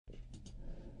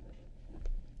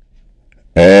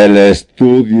El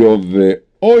estudio de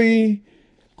hoy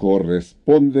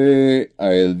corresponde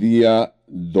a el día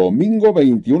domingo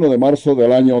 21 de marzo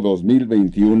del año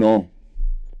 2021.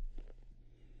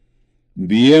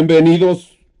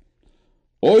 Bienvenidos.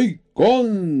 Hoy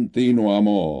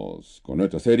continuamos con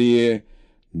nuestra serie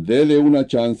Dele una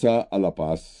chance a la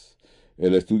paz.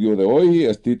 El estudio de hoy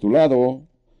es titulado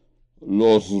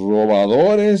Los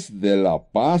robadores de la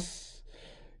paz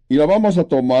y la vamos a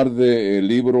tomar del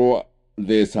libro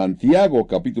de Santiago,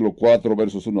 capítulo 4,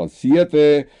 versos 1 al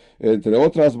 7, entre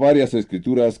otras varias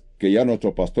escrituras que ya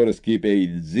nuestro pastor Skip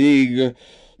A. Zig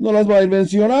no las va a ir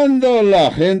mencionando. La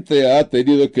gente ha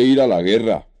tenido que ir a la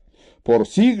guerra. Por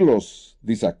siglos,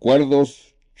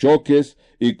 desacuerdos, choques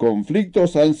y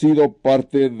conflictos han sido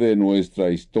parte de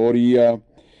nuestra historia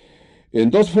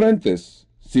en dos frentes,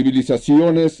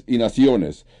 civilizaciones y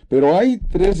naciones. Pero hay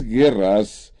tres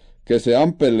guerras que se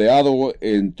han peleado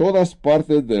en todas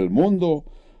partes del mundo,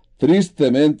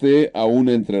 tristemente aún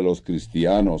entre los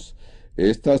cristianos.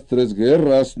 Estas tres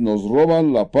guerras nos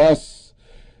roban la paz,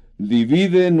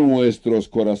 dividen nuestros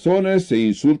corazones e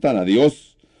insultan a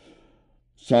Dios.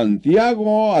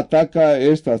 Santiago ataca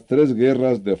estas tres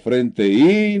guerras de frente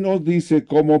y nos dice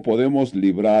cómo podemos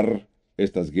librar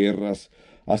estas guerras.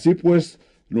 Así pues,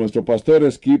 nuestro pastor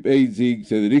Skip A. Zig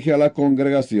se dirige a la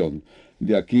congregación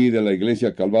de aquí de la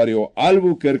Iglesia Calvario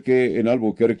Albuquerque, en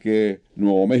Albuquerque,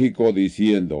 Nuevo México,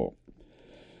 diciendo: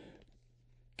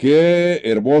 qué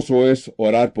hermoso es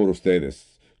orar por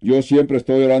ustedes. Yo siempre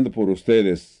estoy orando por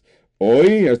ustedes.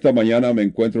 Hoy, esta mañana, me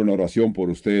encuentro en oración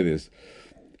por ustedes,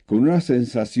 con una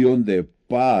sensación de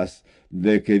paz,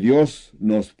 de que Dios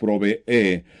nos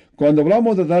provee. Cuando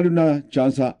hablamos de darle una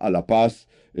chance a la paz,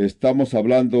 estamos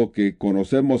hablando que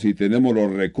conocemos y tenemos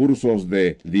los recursos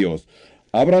de Dios.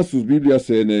 Abran sus Biblias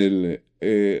en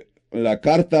la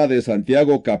carta de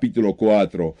Santiago capítulo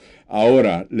 4.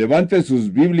 Ahora, levanten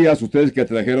sus Biblias, ustedes que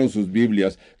trajeron sus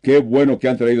Biblias. Qué bueno que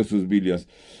han traído sus Biblias.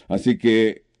 Así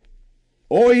que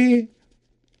hoy,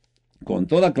 con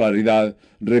toda claridad,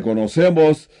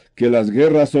 reconocemos que las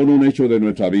guerras son un hecho de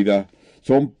nuestra vida.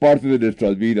 Son parte de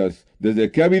nuestras vidas.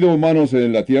 Desde que ha habido humanos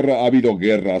en la tierra, ha habido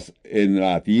guerras en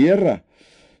la tierra.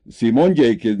 Simon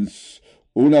Jenkins,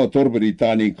 un autor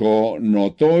británico,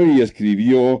 notó y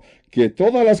escribió que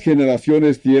todas las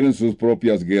generaciones tienen sus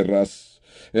propias guerras.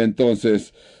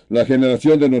 Entonces, la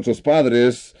generación de nuestros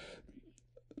padres,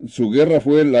 su guerra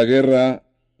fue la guerra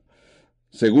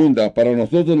segunda. Para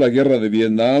nosotros la guerra de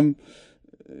Vietnam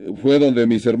fue donde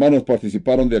mis hermanos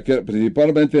participaron,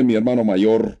 principalmente mi hermano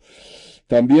mayor.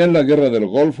 También la guerra del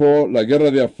Golfo, la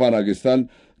guerra de Afganistán.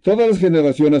 Todas las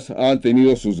generaciones han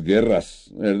tenido sus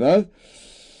guerras, ¿verdad?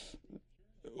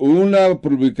 Una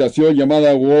publicación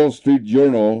llamada Wall Street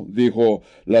Journal dijo: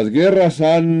 las guerras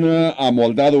han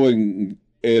amoldado en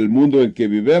el mundo en que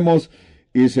vivimos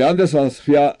y se han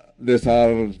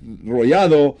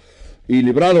desarrollado y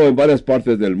librado en varias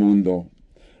partes del mundo.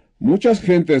 Muchas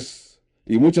gentes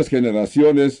y muchas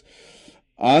generaciones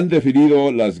han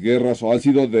definido las guerras o han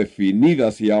sido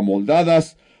definidas y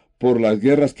amoldadas por las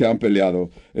guerras que han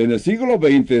peleado. En el siglo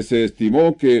XX se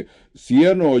estimó que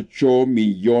 108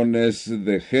 millones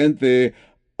de gente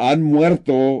han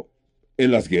muerto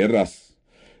en las guerras.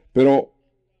 Pero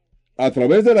a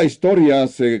través de la historia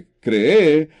se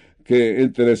cree que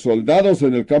entre soldados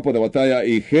en el campo de batalla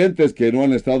y gentes que no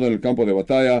han estado en el campo de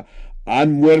batalla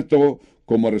han muerto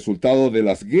como resultado de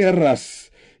las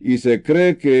guerras. Y se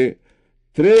cree que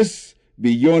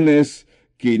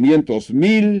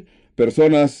 3.500.000.000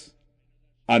 personas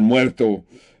han muerto.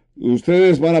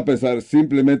 Ustedes van a pensar,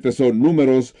 simplemente son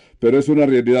números, pero es una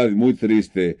realidad muy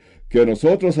triste, que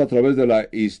nosotros a través de la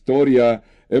historia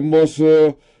hemos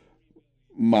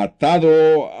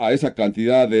matado a esa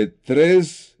cantidad de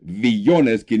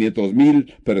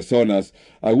 3.500.000 personas.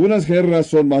 Algunas guerras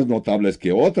son más notables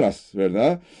que otras,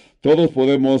 ¿verdad? Todos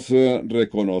podemos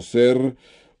reconocer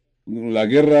la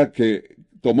guerra que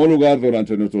tomó lugar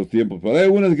durante nuestros tiempos, pero hay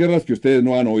algunas guerras que ustedes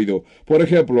no han oído. Por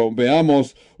ejemplo,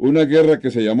 veamos una guerra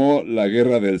que se llamó la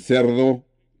Guerra del Cerdo.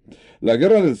 La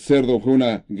Guerra del Cerdo fue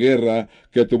una guerra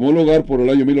que tomó lugar por el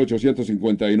año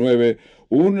 1859,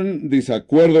 un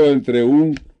desacuerdo entre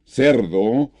un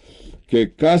cerdo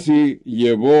que casi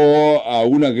llevó a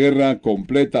una guerra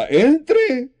completa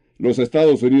entre los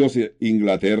Estados Unidos e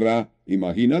Inglaterra.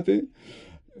 Imagínate.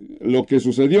 Lo que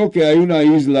sucedió que hay una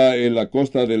isla en la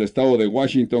costa del estado de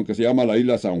Washington que se llama la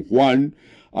isla San Juan.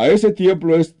 A ese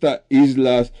tiempo esta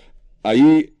isla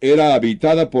ahí era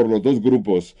habitada por los dos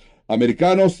grupos,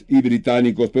 americanos y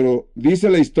británicos, pero dice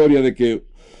la historia de que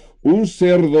un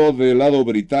cerdo del lado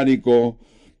británico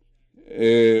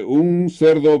del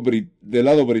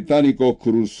lado británico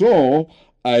cruzó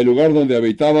al lugar donde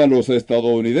habitaban los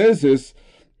estadounidenses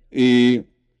y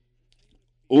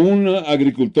un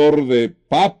agricultor de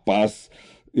papas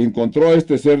encontró a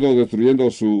este cerdo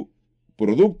destruyendo su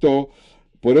producto.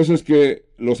 Por eso es que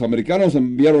los americanos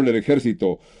enviaron el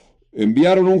ejército,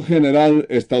 enviaron un general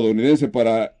estadounidense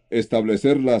para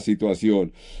establecer la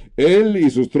situación. Él y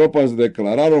sus tropas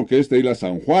declararon que esta isla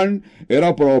San Juan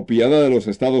era propiedad de los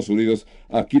Estados Unidos.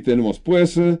 Aquí tenemos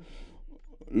pues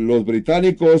los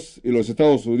británicos y los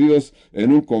Estados Unidos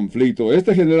en un conflicto.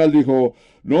 Este general dijo,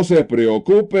 no se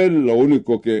preocupen, lo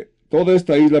único que toda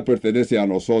esta isla pertenece a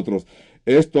nosotros.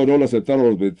 Esto no lo aceptaron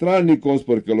los británicos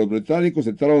porque los británicos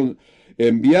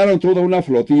enviaron toda una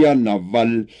flotilla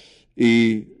naval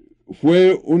y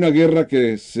fue una guerra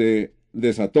que se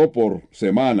desató por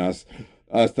semanas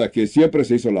hasta que siempre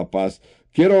se hizo la paz.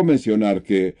 Quiero mencionar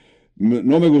que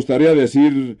no me gustaría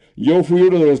decir, yo fui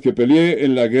uno de los que peleé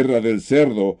en la guerra del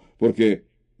cerdo, porque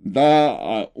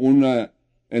da un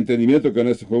entendimiento que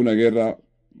no fue una guerra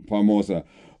famosa.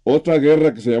 Otra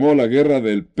guerra que se llamó la guerra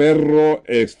del perro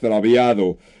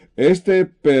extraviado. Este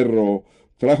perro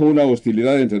trajo una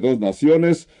hostilidad entre dos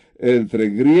naciones, entre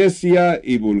Grecia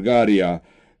y Bulgaria,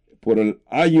 por el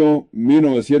año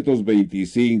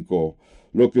 1925.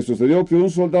 Lo que sucedió que un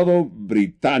soldado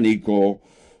británico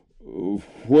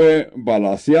fue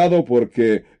balaceado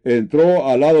porque entró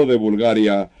al lado de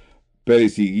Bulgaria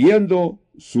persiguiendo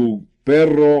su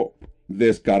perro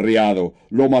descarriado.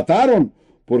 Lo mataron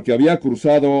porque había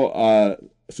cruzado a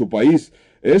su país.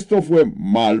 Esto fue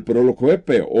mal, pero lo que fue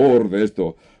peor de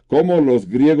esto, cómo los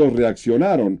griegos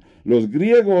reaccionaron. Los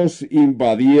griegos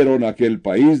invadieron aquel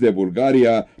país de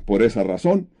Bulgaria por esa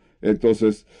razón.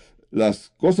 Entonces, las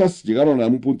cosas llegaron a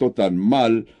un punto tan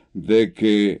mal de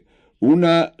que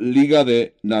una liga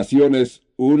de naciones,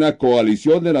 una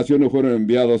coalición de naciones fueron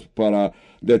enviados para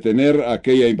detener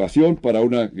aquella invasión, para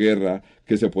una guerra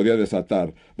que se podía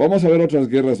desatar. Vamos a ver otras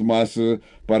guerras más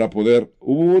para poder...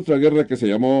 Hubo otra guerra que se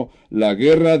llamó la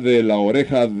Guerra de la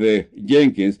Oreja de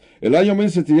Jenkins. El año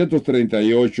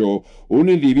 1738, un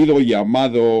individuo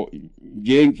llamado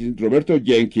Roberto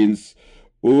Jenkins,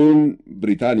 un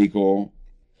británico,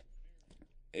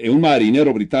 un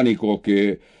marinero británico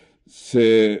que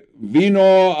se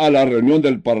vino a la reunión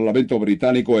del Parlamento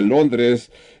británico en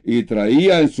Londres y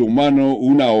traía en su mano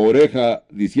una oreja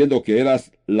diciendo que era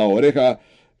la oreja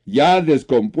ya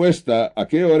descompuesta.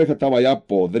 Aquella oreja estaba ya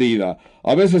podrida.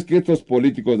 A veces que estos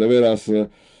políticos de veras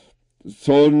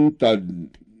son tan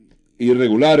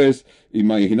irregulares.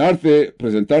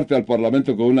 Presentarte al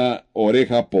Parlamento con una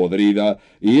oreja podrida,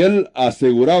 y él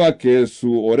aseguraba que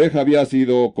su oreja había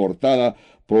sido cortada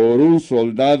por un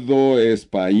soldado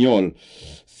español.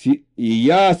 Sí, y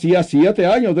ya hacía 7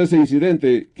 años de ese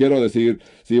incidente. Quiero decir,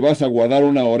 si vas a guardar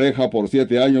una oreja por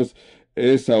 7 años,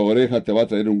 esa oreja te va a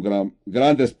tener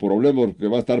grandes problemas porque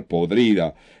va a estar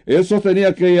podrida. Él sostenía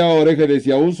aquella oreja y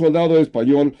decía, un soldado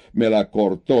español me la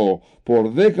cortó.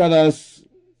 Por décadas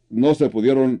no se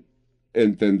pudieron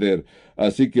entender.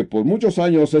 Así que por muchos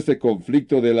años este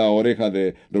conflicto de la oreja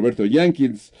de Roberto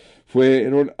Jenkins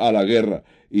fueron a la guerra.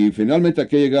 Y finalmente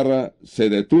aquella guerra se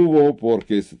detuvo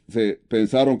porque se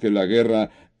pensaron que la guerra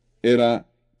era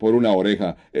por una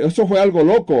oreja. Eso fue algo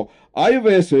loco. Hay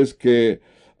veces que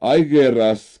hay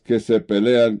guerras que se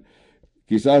pelean,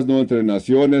 quizás no entre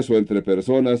naciones o entre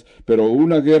personas, pero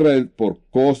una guerra por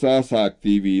cosas,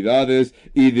 actividades,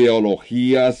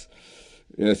 ideologías.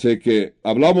 Sé que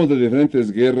hablamos de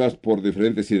diferentes guerras por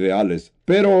diferentes ideales,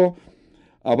 pero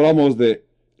hablamos de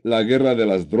la guerra de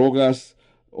las drogas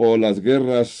o la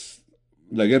Guerra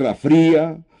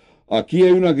Fría. Aquí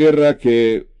hay una guerra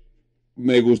que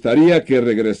me gustaría que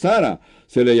regresara.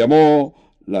 Se le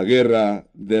llamó la Guerra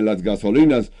de las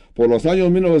Gasolinas. Por los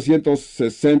años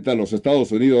 1960 en los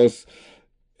Estados Unidos,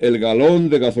 el galón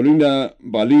de gasolina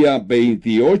valía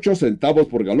 28 centavos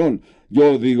por galón.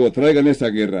 Yo digo, traigan esa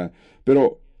guerra.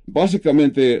 Pero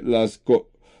básicamente las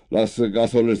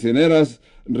gasolineras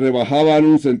rebajaban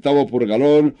 1 centavo por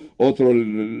galón, otro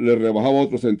le rebajaba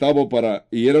otro centavo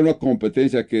y era una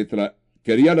competencia que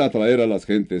querían atraer a las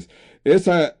gentes.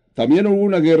 También hubo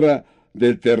una guerra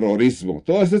del terrorismo.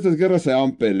 Todas estas guerras se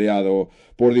han peleado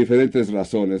por diferentes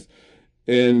razones.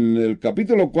 En el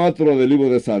capítulo 4 del libro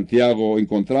de Santiago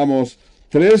encontramos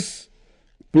 3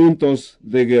 puntos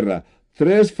de guerra,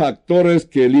 3 factores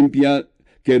que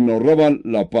nos roban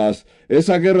la paz.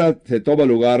 Esa guerra se toma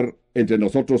lugar entre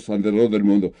nosotros alrededor del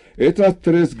mundo. Estas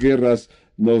 3 guerras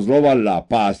nos roban la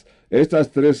paz.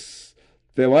 Estas 3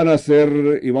 te van a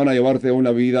hacer y van a llevarte a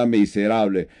una vida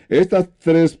miserable. Estos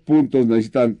 3 puntos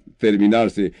necesitan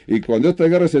terminarse. Y cuando estas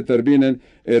guerras se terminen,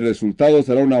 el resultado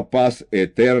será una paz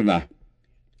eterna.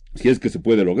 si es que se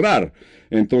puede lograr.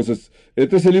 Entonces,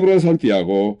 este es el libro de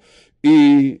Santiago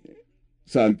y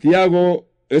Santiago,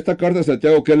 esta carta de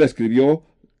Santiago que él escribió,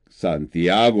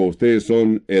 Santiago, ustedes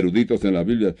son eruditos en la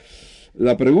Biblia.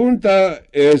 La pregunta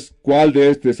es cuál de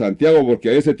este Santiago, porque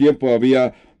a ese tiempo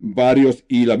había varios,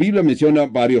 y la Biblia menciona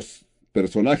varios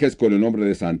personajes con el nombre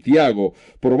de Santiago.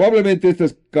 Probablemente esta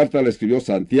carta la escribió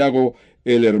Santiago,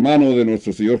 el hermano de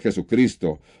nuestro Señor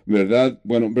Jesucristo, ¿verdad?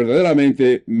 Bueno,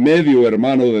 verdaderamente medio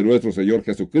hermano de nuestro Señor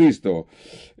Jesucristo.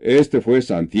 Este fue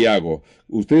Santiago.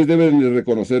 Ustedes deben de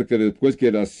reconocer que después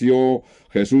que nació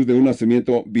Jesús de un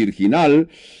nacimiento virginal,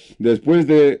 después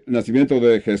del nacimiento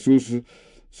de Jesús,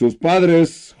 sus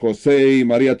padres, José y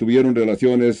María, tuvieron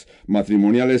relaciones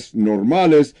matrimoniales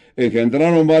normales,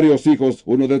 engendraron varios hijos.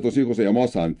 Uno de estos hijos se llamó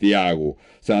Santiago.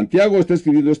 Santiago está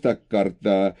escribiendo esta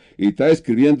carta y está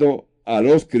escribiendo a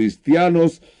los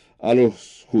cristianos, a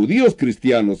los judíos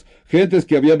cristianos, gentes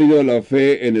que habían vivido la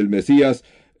fe en el Mesías,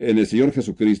 en el Señor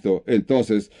Jesucristo.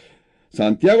 Entonces,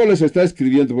 Santiago les está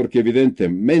escribiendo porque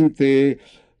evidentemente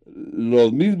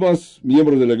los mismos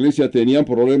miembros de la iglesia tenían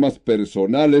problemas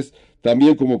personales,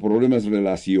 también como problemas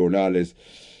relacionales,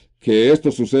 que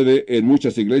esto sucede en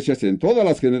muchas iglesias, en todas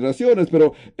las generaciones,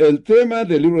 pero el tema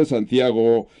del libro de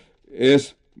Santiago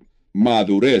es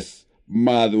madurez,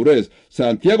 madurez.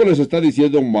 Santiago les está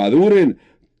diciendo, maduren,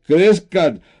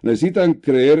 crezcan, necesitan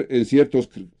creer en ciertas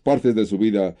partes de su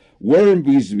vida. Warren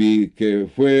Bisbee, que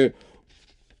fue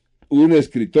un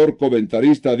escritor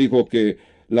comentarista, dijo que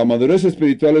la madurez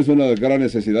espiritual es una de las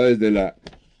grandes necesidades de la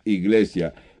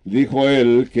iglesia. Dijo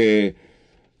él que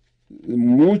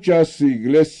muchas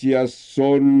iglesias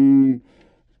son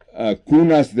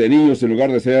cunas de niños en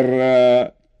lugar de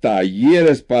ser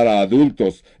talleres para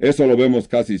adultos. Eso lo vemos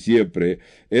casi siempre.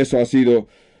 Eso ha sido...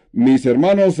 Mis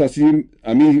hermanos así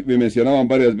a mí me mencionaban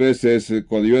varias veces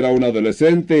cuando yo era un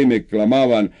adolescente y me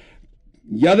clamaban,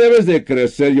 ya debes de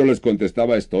crecer. Yo les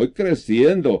contestaba, estoy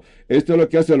creciendo. Esto es lo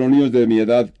que hacen los niños de mi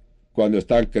edad cuando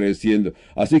están creciendo.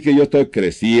 Así que yo estoy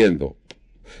creciendo.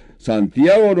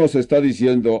 Santiago nos está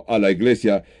diciendo a la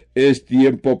iglesia, es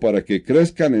tiempo para que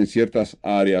crezcan en ciertas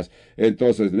áreas.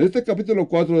 Entonces, en este capítulo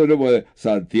 4 del libro de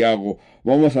Santiago,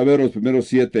 vamos a ver los primeros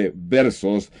 7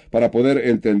 versos para poder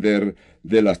entender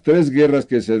de las 3 guerras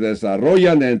que se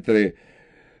desarrollan entre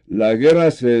las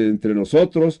guerras entre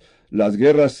nosotros, las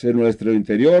guerras en nuestro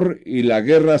interior y la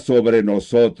guerra sobre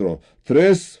nosotros.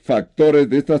 3 factores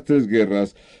de estas 3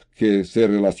 guerras que se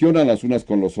relacionan las unas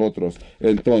con los otros.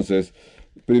 Entonces,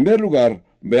 en primer lugar,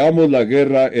 veamos la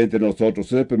guerra entre nosotros.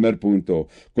 Es el primer punto.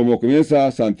 Como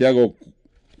comienza Santiago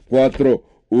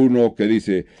 4:1 que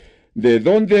dice, ¿de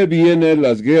dónde vienen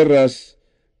las guerras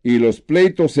y los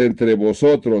pleitos entre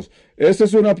vosotros? Esa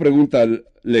es una pregunta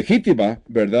legítima,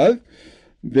 ¿verdad?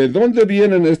 ¿De dónde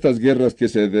vienen estas guerras que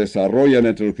se desarrollan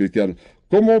entre los cristianos?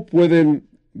 ¿Cómo pueden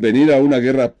venir a una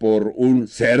guerra por un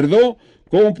cerdo?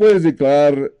 ¿Cómo puedes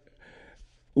declarar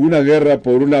una guerra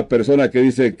por una persona que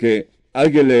dice que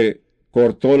alguien le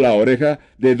cortó la oreja?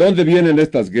 ¿De dónde vienen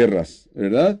estas guerras?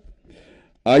 ¿Verdad?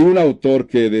 Hay un autor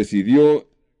que decidió,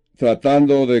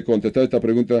 tratando de contestar esta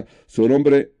pregunta, su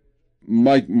nombre,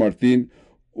 Mike Martin,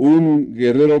 un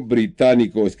guerrero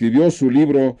británico, escribió su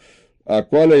libro, a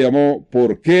cual le llamó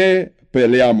 ¿Por qué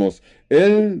peleamos?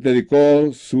 Él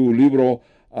dedicó su libro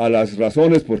a las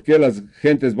razones por qué las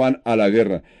gentes van a la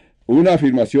guerra. Una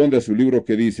afirmación de su libro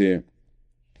que dice,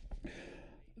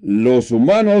 los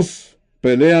humanos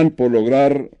pelean por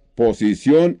lograr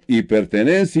posición y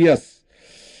pertenencias.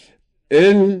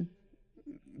 Él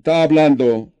está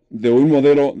hablando de un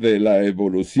modelo de la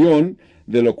evolución,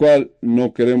 de lo cual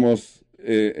no queremos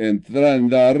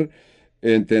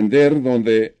entender,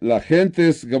 donde las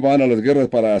gentes van a las guerras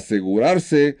para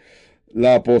asegurarse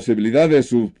la posibilidad de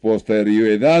su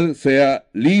posterioridad sea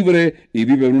libre y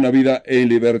viven una vida en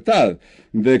libertad,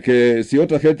 de que si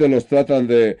otra gente los tratan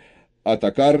de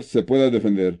atacar, se pueda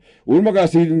defender. Un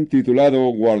magazine titulado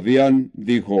Guardián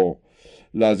dijo,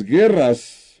 las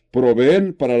guerras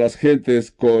proveen para las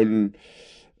gentes con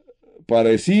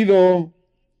parecido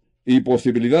y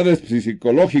posibilidades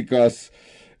psicológicas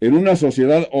en una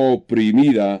sociedad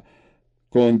oprimida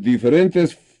con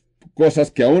diferentes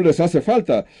cosas que aún les hace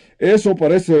falta. Eso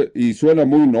parece y suena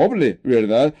muy noble,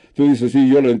 ¿verdad? Tú dices, sí,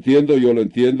 yo lo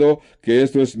entiendo que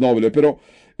esto es noble, pero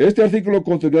este artículo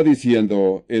continúa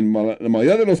diciendo, en la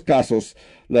mayoría de los casos,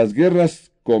 las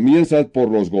guerras comienzan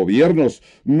por los gobiernos,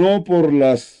 no por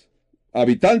las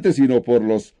habitantes, sino por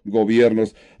los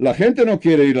gobiernos. La gente no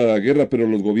quiere ir a la guerra, pero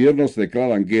los gobiernos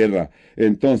declaran guerra.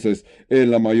 Entonces,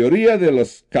 en la mayoría de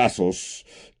los casos,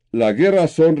 las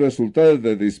guerras son resultado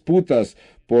de disputas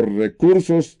por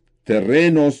recursos,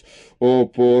 terrenos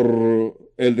o por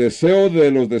el deseo de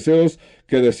los deseos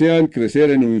que desean crecer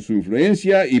en su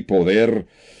influencia y poder.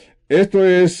 Esto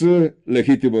es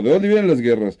legítimo. ¿De dónde vienen las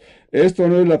guerras? Esto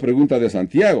no es la pregunta de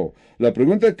Santiago. La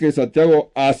pregunta que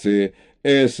Santiago hace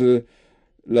es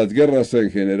las guerras en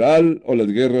general o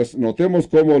las guerras. Notemos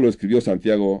cómo lo escribió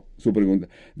Santiago, su pregunta.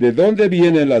 ¿De dónde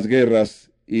vienen las guerras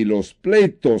y los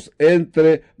pleitos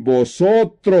entre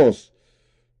vosotros?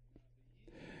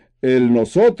 El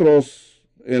nosotros,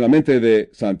 en la mente de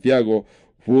Santiago,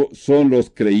 son los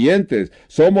creyentes,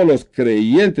 somos los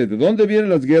creyentes. ¿De dónde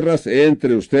vienen las guerras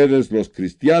entre ustedes, los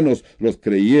cristianos, los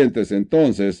creyentes?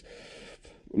 Entonces,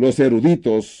 los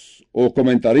eruditos o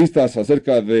comentaristas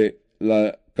acerca de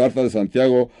la carta de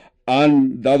Santiago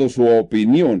han dado su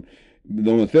opinión.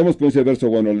 Notemos con ese verso,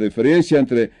 bueno, la diferencia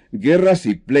entre guerras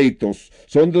y pleitos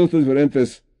son dos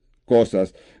diferentes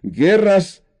cosas.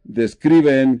 Guerras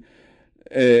describen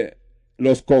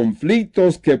los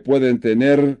conflictos que pueden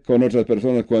tener con otras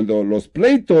personas, cuando los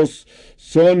pleitos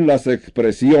son las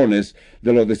expresiones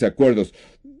de los desacuerdos.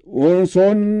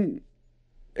 Son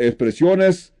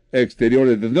expresiones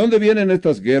exteriores. ¿De dónde vienen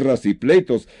estas guerras y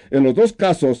pleitos? En los dos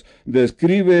casos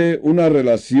describe una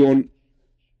relación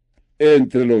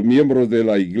entre los miembros de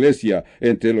la iglesia,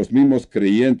 entre los mismos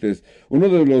creyentes. Uno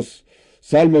de los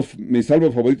salmos, mi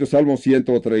salmo favorito, Salmo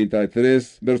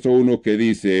 133, verso 1, que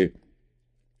dice: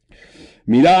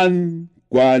 mirad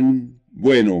cuán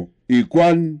bueno y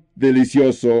cuán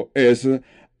delicioso es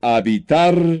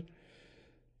habitar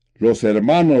los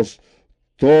hermanos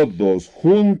todos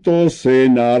juntos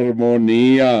en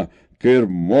armonía. ¡Qué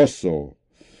hermoso!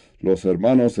 Los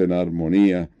hermanos en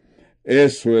armonía.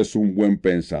 Eso es un buen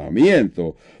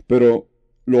pensamiento. Pero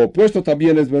lo opuesto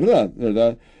también es verdad,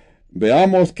 ¿verdad?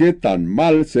 Veamos qué tan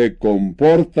mal se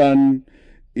comportan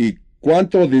y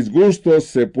cuánto disgusto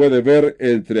se puede ver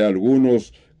entre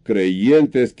algunos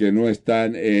creyentes que no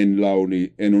están en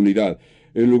unidad.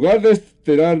 En lugar de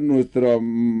estirar nuestra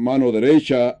mano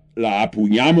derecha, la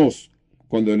apuñamos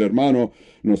cuando el hermano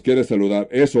nos quiere saludar.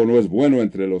 Eso no es bueno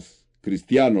entre los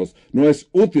cristianos, no es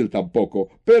útil tampoco.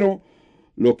 Pero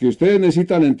lo que ustedes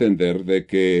necesitan entender de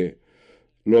que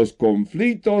los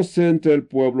conflictos entre el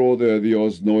pueblo de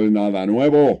Dios no es nada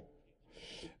nuevo.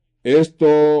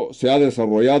 Esto se ha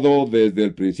desarrollado desde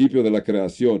el principio de la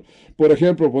creación. Por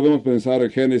ejemplo, podemos pensar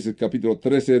en Génesis capítulo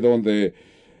 13, donde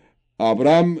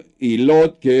Abraham y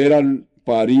Lot, que eran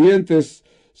parientes,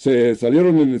 se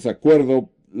salieron en desacuerdo.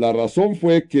 La razón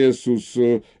fue que sus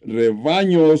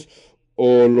rebaños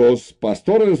o los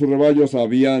pastores de sus rebaños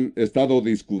habían estado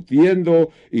discutiendo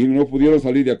y no pudieron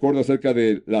salir de acuerdo acerca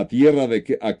de la tierra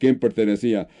a quien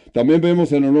pertenecía. También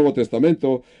vemos en el Nuevo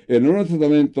Testamento,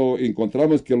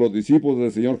 encontramos que los discípulos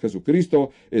del Señor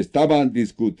Jesucristo estaban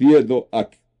discutiendo.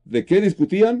 ¿De qué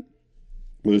discutían?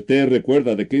 Usted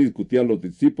recuerda de qué discutían los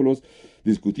discípulos.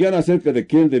 Discutían acerca de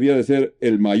quién debía de ser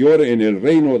el mayor en el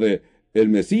reino de el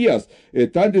Mesías.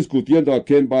 Están discutiendo a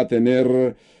quién va a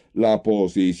tener la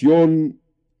posición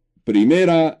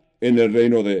primera en el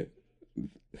reino de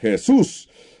Jesús.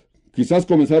 Quizás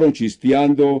comenzaron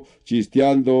chisteando,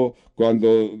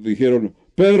 cuando dijeron: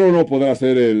 Pedro no podrá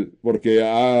ser él porque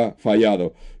ha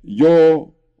fallado.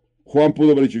 Juan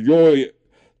pudo haber dicho: yo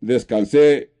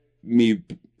descansé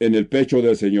en el pecho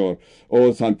del Señor.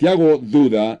 O Santiago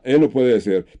duda, él no puede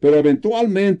ser. Pero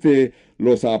eventualmente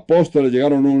los apóstoles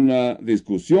llegaron a una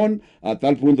discusión a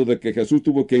tal punto de que Jesús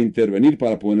tuvo que intervenir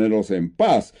para ponerlos en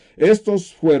paz.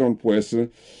 Estos fueron, pues,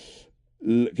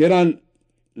 que eran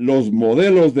los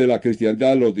modelos de la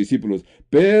cristiandad, los discípulos.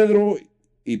 Pedro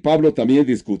y Pablo también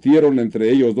discutieron entre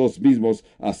ellos dos mismos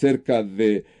acerca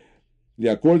de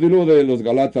acuerdo, y luego de los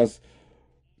Galatas.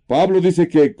 Pablo dice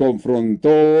que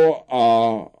confrontó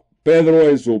a Pedro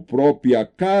en su propia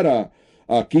cara.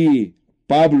 Aquí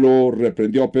Pablo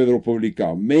reprendió a Pedro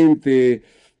públicamente,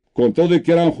 con todo y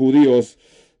que eran judíos.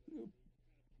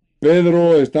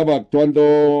 Pedro estaba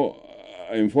actuando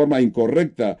en forma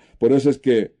incorrecta, por eso es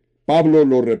que Pablo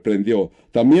lo reprendió.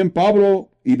 También Pablo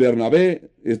y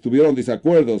Bernabé estuvieron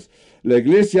desacuerdos. La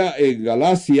iglesia en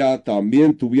Galacia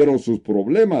también tuvieron sus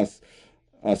problemas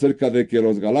acerca de que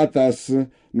los galatas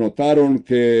notaron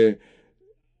que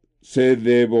se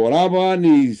devoraban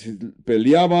y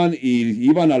peleaban y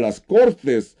iban a las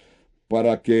cortes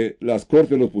para que las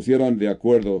cortes los pusieran de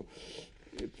acuerdo.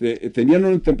 Tenían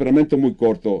un temperamento muy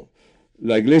corto.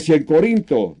 La iglesia en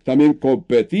Corinto también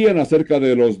competían acerca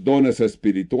de los dones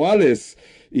espirituales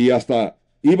y hasta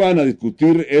iban a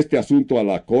discutir este asunto a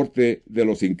la corte de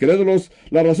los incrédulos.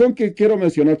 La razón que quiero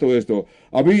mencionar todo esto,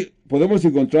 podemos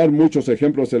encontrar muchos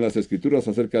ejemplos en las escrituras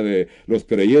acerca de los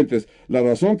creyentes. La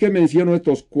razón que menciono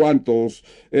estos cuantos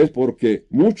es porque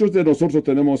muchos de nosotros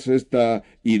tenemos esta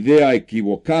idea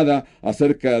equivocada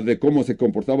acerca de cómo se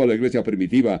comportaba la iglesia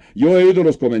primitiva. Yo he oído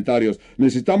los comentarios,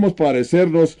 necesitamos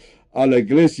parecernos a la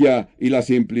iglesia y la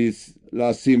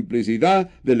simplicidad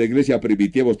de la iglesia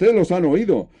primitiva. Ustedes los han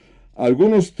oído.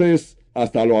 Algunos de ustedes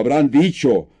hasta lo habrán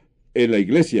dicho en la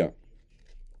iglesia.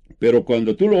 Pero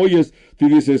cuando tú lo oyes, tú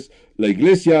dices, la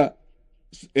iglesia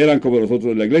eran como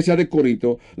nosotros, la iglesia de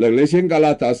Corinto, la iglesia en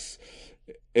Galatas.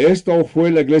 Esto fue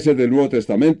la iglesia del Nuevo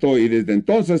Testamento y desde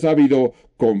entonces ha habido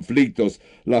conflictos.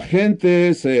 La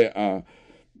gente se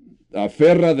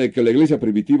aferra de que la iglesia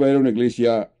primitiva era una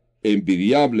iglesia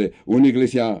envidiable, una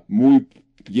iglesia muy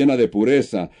llena de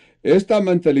pureza. Esta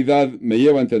mentalidad me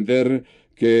lleva a entender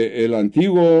que el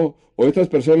antiguo o estas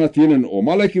personas tienen o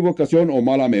mala equivocación o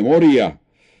mala memoria.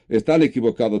 Están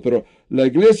equivocados, pero la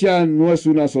iglesia no es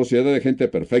una sociedad de gente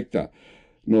perfecta.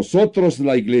 Nosotros,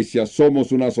 la iglesia,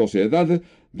 somos una sociedad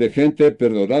de gente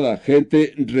perdonada,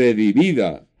 gente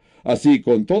redimida. Así,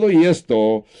 con todo y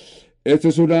esto, esta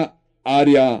es una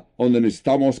área donde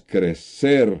necesitamos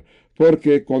crecer,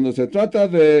 porque cuando se trata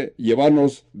de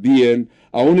llevarnos bien,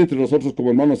 aún entre nosotros como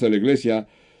hermanos de la iglesia,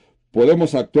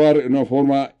 podemos actuar de una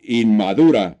forma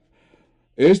inmadura.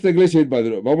 Esta iglesia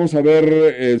inmadura, vamos a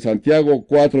ver en Santiago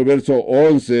 4, verso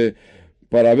 11,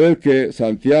 para ver que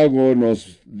Santiago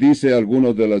nos dice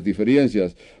algunas de las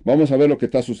diferencias. Vamos a ver lo que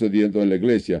está sucediendo en la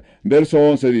iglesia. Verso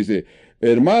 11 dice,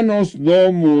 hermanos,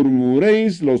 no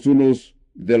murmuréis los unos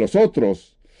de los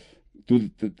otros.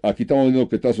 Aquí estamos viendo lo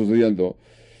que está sucediendo.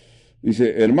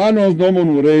 Dice, hermanos, no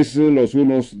murmuréis los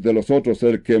unos de los otros.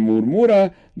 El que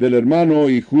murmura del hermano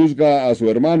y juzga a su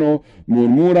hermano,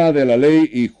 murmura de la ley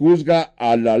y juzga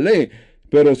a la ley.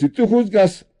 Pero si tú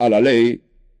juzgas a la ley,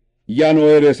 ya no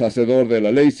eres hacedor de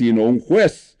la ley, sino un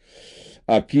juez.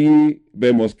 Aquí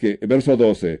vemos que, verso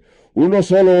 12, uno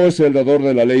solo es el dador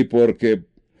de la ley porque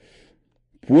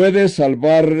puede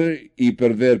salvar y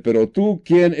perder, pero tú,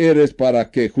 ¿quién eres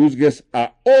para que juzgues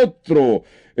a otro?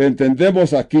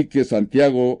 Entendemos aquí que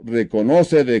Santiago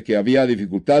reconoce de que había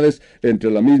dificultades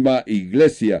entre la misma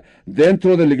iglesia.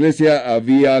 Dentro de la iglesia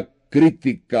había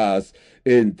críticas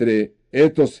entre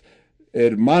estos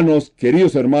hermanos,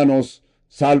 queridos hermanos,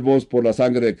 salvos por la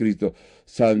sangre de Cristo.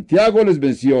 Santiago les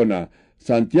menciona,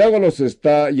 Santiago los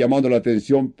está llamando la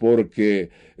atención porque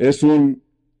es un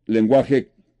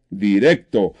lenguaje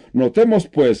directo. Notemos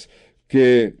pues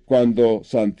que cuando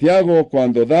Santiago,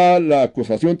 cuando da la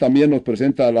acusación, también nos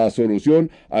presenta la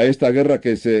solución a esta guerra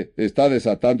que se está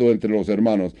desatando entre los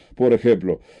hermanos. Por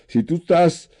ejemplo, si tú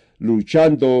estás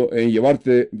luchando en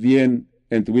llevarte bien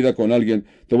en tu vida con alguien,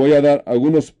 te voy a dar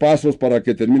algunos pasos para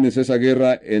que termines esa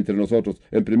guerra entre nosotros.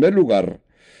 En primer lugar,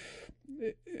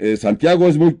 Santiago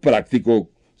es muy práctico.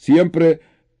 Siempre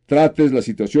trates la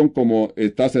situación como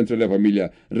estás entre la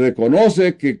familia.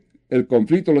 Reconoce que el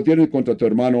conflicto lo tienes contra tu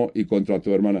hermano y contra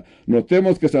tu hermana.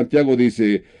 Notemos que Santiago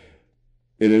dice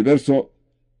en el verso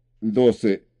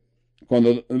 12,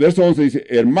 cuando el verso 11 dice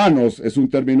hermanos, es un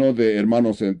término de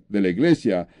hermanos de la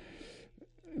iglesia.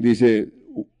 Dice,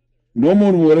 no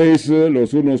murmuréis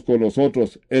los unos con los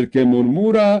otros. El que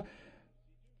murmura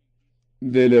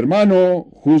del hermano,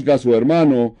 juzga a su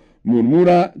hermano,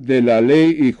 murmura de la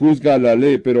ley y juzga a la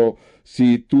ley. Pero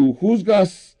si tú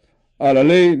juzgas a la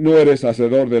ley, no eres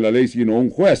hacedor de la ley, sino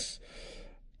un juez.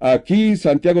 Aquí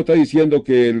Santiago está diciendo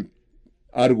que el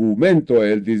argumento,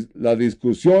 la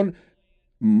discusión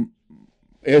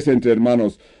es entre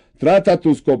hermanos. Trata a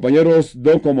tus compañeros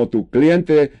no como tu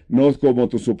cliente, no como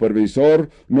tu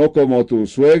supervisor, no como tu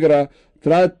suegra.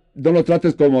 No lo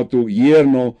trates como tu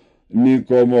yerno, ni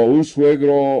como un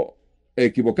suegro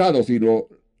equivocado, sino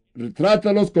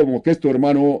trátalos como que es tu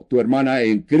hermano, tu hermana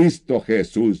en Cristo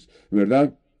Jesús,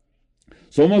 ¿verdad?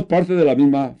 Somos parte de la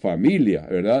misma familia,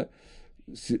 ¿verdad?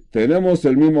 Tenemos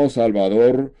el mismo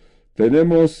Salvador,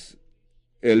 tenemos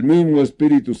el mismo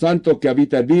Espíritu Santo que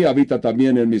habita en mí, habita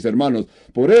también en mis hermanos.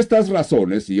 Por estas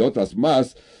razones y otras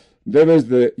más,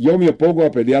 yo me opongo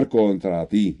a pelear contra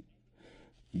ti.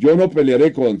 Yo no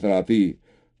pelearé contra ti.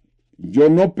 Yo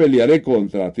no pelearé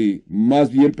contra ti.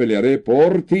 Más bien pelearé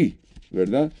por ti,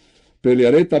 ¿verdad?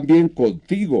 Pelearé también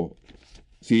contigo.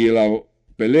 Si la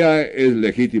pelea es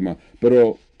legítima,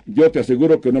 pero yo te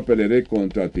aseguro que no pelearé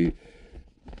contra ti,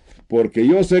 porque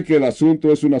yo sé que el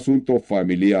asunto es un asunto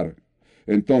familiar.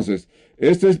 Entonces,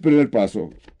 este es el primer paso,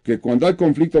 que cuando hay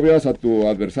conflicto veas a tu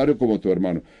adversario como tu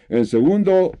hermano. En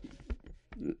segundo,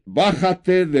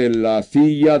 bájate de la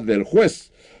silla del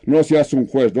juez. No seas un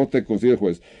juez, no te consideres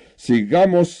juez.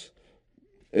 Sigamos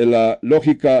la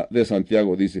lógica de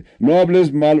Santiago. Dice, no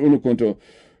hables mal uno contra otro.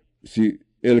 Si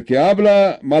el que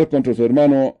habla mal contra su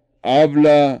hermano,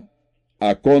 habla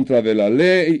a contra de la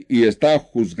ley y está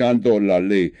juzgando la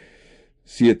ley.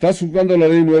 Si estás juzgando la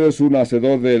ley, no eres un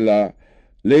hacedor de la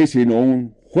ley, sino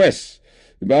un juez.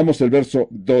 Vamos al verso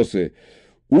 12.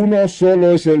 Uno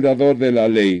solo es el dador de la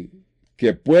ley,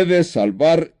 que puede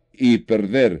salvar y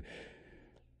perder.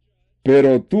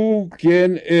 Pero tú,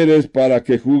 ¿quién eres para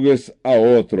que juzgues a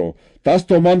otro? Estás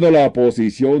tomando la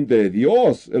posición de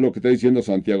Dios, es lo que está diciendo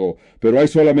Santiago, pero hay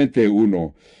solamente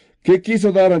uno. ¿Qué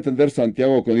quiso dar a entender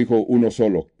Santiago cuando dijo uno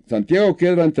solo? Santiago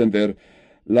quiere dar a entender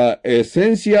la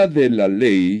esencia de la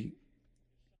ley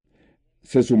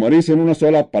se sumariza en una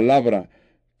sola palabra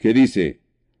que dice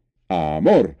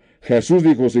amor. Jesús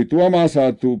dijo, si tú amas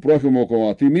a tu prójimo como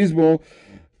a ti mismo,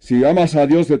 si amas a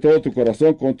Dios de todo tu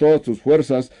corazón, con todas tus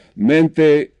fuerzas,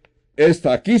 mente,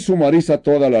 aquí sumariza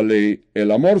toda la ley.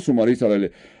 El amor sumariza la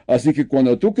ley. Así que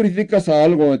cuando tú criticas a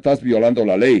algo, estás violando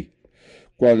la ley.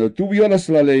 Cuando tú violas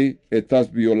la ley,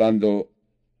 estás violando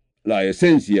la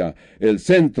esencia, el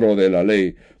centro de la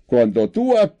ley. Cuando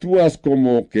tú actúas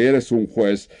como que eres un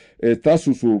juez, estás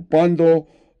usurpando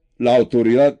la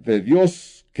autoridad de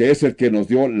Dios, que es el que nos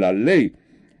dio la ley.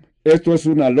 Esto es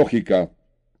una lógica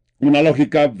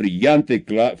brillante y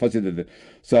fácil de entender.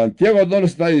 Santiago no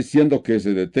les está diciendo que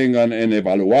se detengan en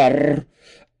evaluar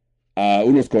a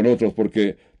unos con otros,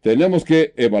 porque tenemos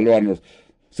que evaluarnos.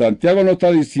 Santiago no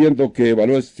está diciendo que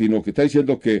evalúes, sino que está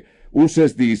diciendo que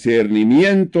uses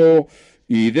discernimiento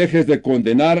y dejes de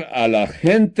condenar a la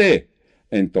gente.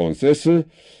 Entonces,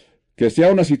 que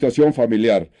sea una situación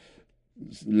familiar.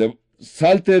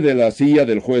 Salte de la silla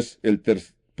del juez.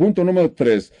 Punto número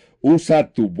 3.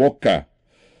 Usa tu boca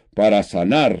para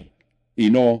sanar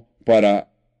y no para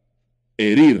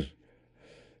herir.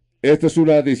 Esta es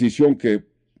una decisión que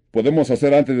podemos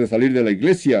hacer antes de salir de la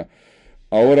iglesia.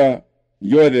 Ahora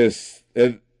yo he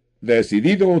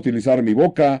decidido utilizar mi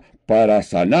boca para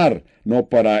sanar, no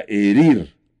para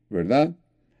herir, ¿verdad?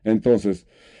 Entonces,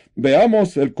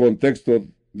 veamos el contexto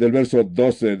del verso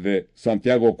 12 de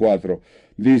Santiago 4.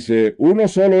 Dice, uno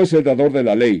solo es el dador de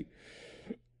la ley.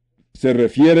 Se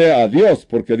refiere a Dios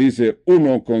porque dice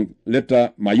uno con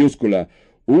letra mayúscula.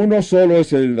 Uno solo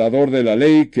es el dador de la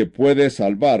ley que puede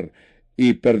salvar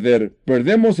y perder.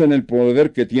 Perdemos en el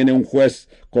poder que tiene un juez.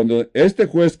 Cuando este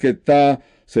juez que está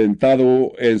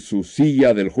sentado en su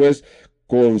silla del juez,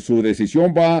 con su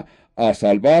decisión va a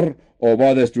salvar o va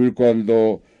a destruir.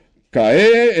 Cuando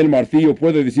cae el martillo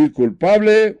puede decir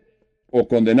culpable o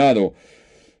condenado,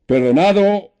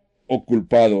 perdonado o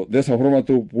culpado. De esa forma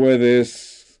tú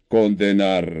puedes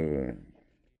condenar.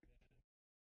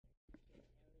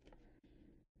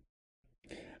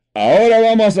 Ahora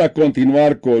vamos a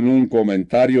continuar con un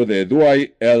comentario de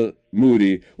Dwight L.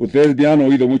 Moody. Ustedes me han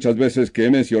oído muchas veces que he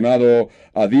mencionado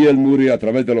a D.L. Moody a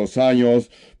través de los años,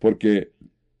 porque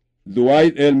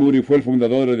Dwight L. Moody fue el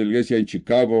fundador de la iglesia en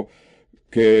Chicago,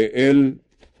 que él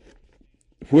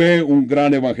fue un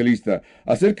gran evangelista.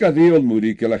 Acerca de D.L.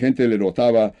 Moody, que la gente le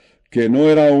notaba que no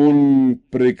era un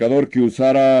predicador que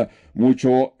usara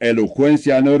mucho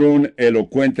elocuencia, no era un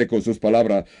elocuente con sus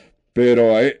palabras,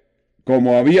 pero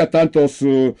como había tantos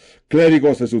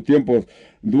clérigos en su tiempo,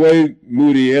 Dwight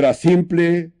Moody era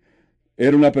simple,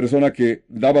 era una persona que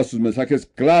daba sus mensajes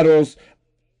claros.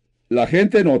 La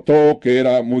gente notó que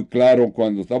era muy claro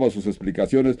cuando daba sus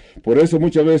explicaciones, por eso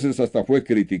muchas veces hasta fue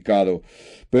criticado.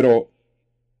 Pero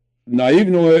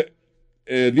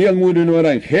D.L. Moody no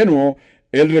era ingenuo.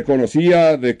 Él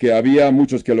reconocía de que había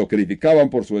muchos que lo criticaban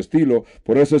por su estilo.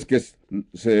 Por eso es que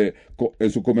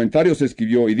en su comentario se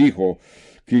escribió y dijo,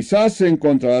 quizás se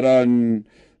encontrarán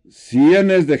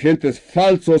cientos de gentes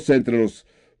falsos entre los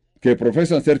que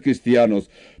profesan ser cristianos,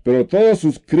 pero todas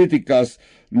sus críticas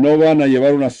no van a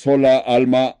llevar una sola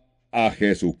alma a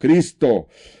Jesucristo.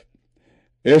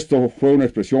 Esto fue una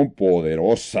expresión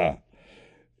poderosa.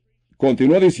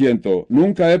 Continuó diciendo,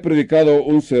 nunca he predicado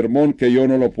un sermón que yo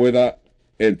no lo pueda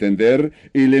entender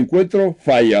y le encuentro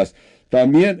fallas.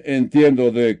 También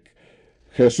entiendo de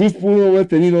Jesús pudo haber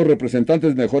tenido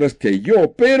representantes mejores que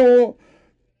yo, pero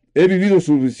he vivido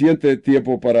suficiente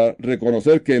tiempo para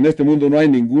reconocer que en este mundo no hay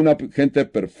ninguna gente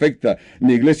perfecta,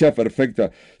 ni iglesia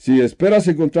perfecta. Si esperas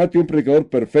encontrarte un predicador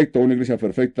perfecto o una iglesia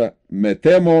perfecta, me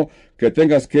temo que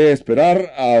tengas que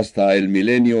esperar hasta el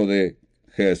milenio de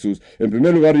Jesús. En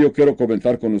primer lugar, yo quiero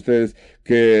comentar con ustedes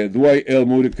que Dwight L.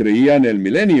 Moody creía en el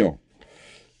milenio.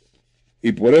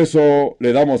 Y por eso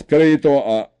le damos crédito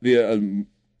a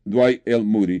Dwight L.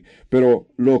 Moody. Pero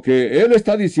lo que él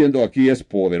está diciendo aquí es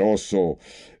poderoso.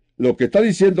 lo que está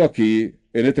diciendo aquí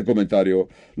en este comentario,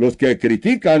 los que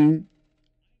critican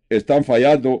están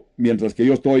fallando mientras que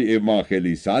yo estoy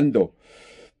evangelizando.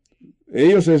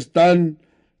 Ellos están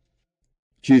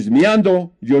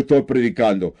chismeando, yo estoy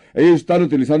predicando. Ellos están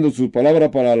utilizando sus palabras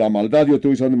para la maldad, yo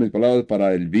estoy usando mis palabras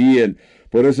para el bien.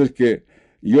 Por eso es que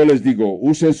yo les digo,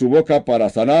 usen su boca para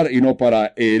sanar y no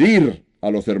para herir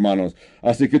a los hermanos.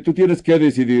 Así que tú tienes que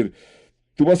decidir.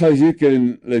 Tú vas a decir que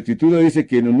en la Escritura dice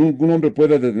que ningún hombre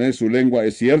puede detener su lengua,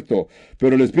 es cierto,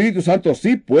 pero el Espíritu Santo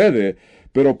sí puede.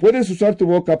 Pero puedes usar tu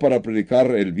boca para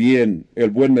predicar el bien,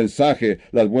 el buen mensaje,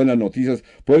 las buenas noticias.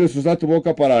 Puedes usar tu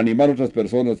boca para animar a otras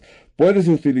personas. Puedes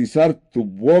utilizar tu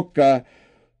boca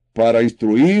para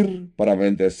instruir, para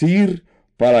bendecir,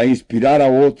 para inspirar a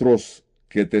otros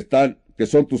que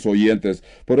son tus oyentes.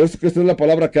 Por eso que esta es la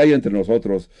palabra que hay entre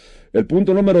nosotros. El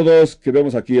punto número 2 que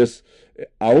vemos aquí es,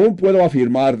 aún puedo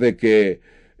afirmar de que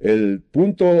el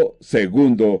punto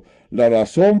segundo, la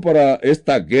razón para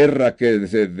esta guerra que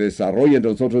se desarrolla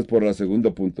entre nosotros es por el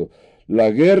segundo punto. La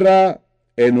guerra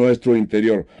en nuestro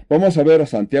interior. Vamos a ver a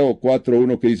Santiago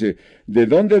 4:1 que dice, ¿de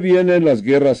dónde vienen las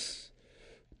guerras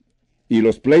y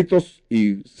los pleitos?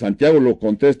 Y Santiago lo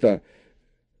contesta,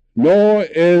 no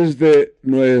es de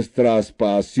nuestras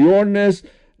pasiones,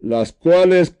 las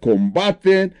cuales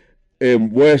combaten en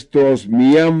vuestros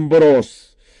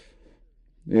miembros.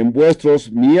 En vuestros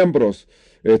miembros.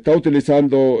 Está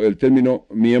utilizando el término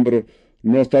miembro,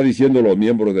 no está diciendo los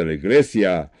miembros de la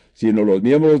iglesia, sino los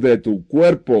miembros de tu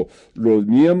cuerpo, los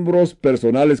miembros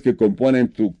personales que componen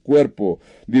tu cuerpo,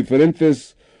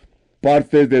 diferentes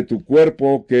partes de tu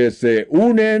cuerpo que se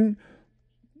unen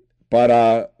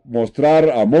para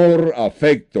mostrar amor,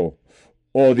 afecto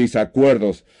o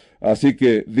desacuerdos. Así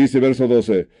que dice verso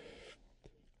 12,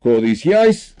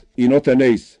 codiciáis y no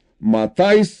tenéis,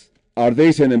 matáis,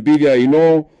 ardéis en envidia y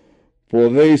no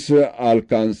podéis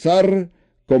alcanzar,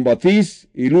 combatís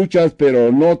y luchas,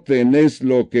 pero no tenéis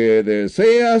lo que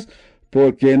deseas,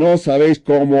 porque no sabéis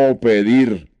cómo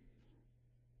pedir.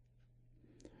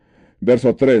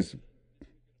 Verso 3.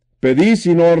 Pedís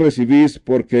y no recibís,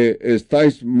 porque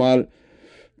estáis mal,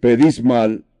 pedís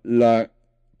mal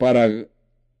para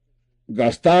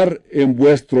gastar en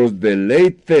vuestros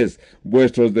deleites,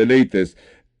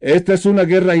 Esta es una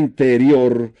guerra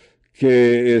interior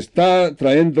que está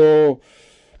trayendo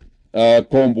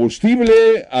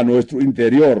combustible a nuestro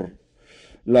interior.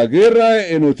 La guerra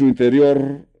en nuestro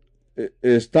interior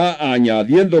está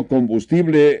añadiendo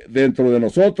combustible dentro de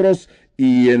nosotros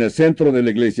y en el centro de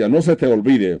la iglesia. No se te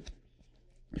olvide,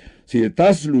 si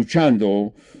estás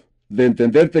luchando de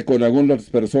entenderte con algunas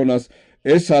personas,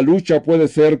 esa lucha puede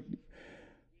ser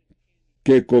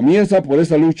que comienza por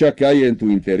esa lucha que hay en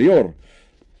tu interior.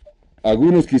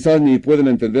 Algunos quizás ni pueden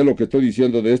entender lo que estoy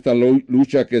diciendo de esta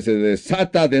lucha que se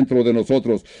desata dentro de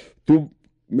nosotros. Tú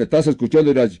me estás escuchando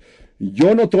y dirás,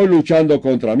 yo no estoy luchando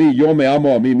contra mí, yo me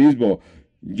amo a mí mismo.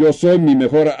 Yo soy mi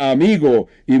mejor amigo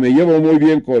y me llevo muy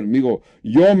bien conmigo.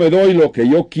 Yo me doy lo que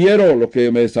yo quiero, lo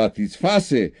que me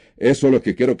satisface. Eso es lo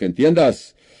que quiero que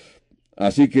entiendas.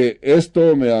 Así que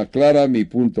esto me aclara mi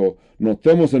punto.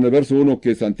 Notemos en el verso 1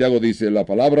 que Santiago dice, la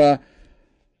palabra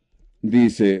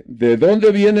dice, ¿de dónde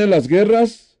vienen las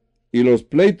guerras y los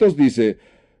pleitos? Dice,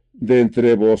 de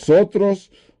entre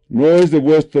vosotros, no es de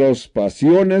vuestras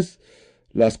pasiones,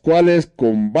 las cuales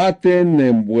combaten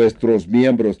en vuestros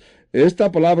miembros.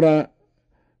 Esta palabra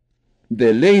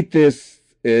deleites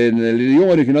en el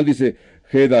idioma original dice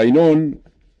hedainon,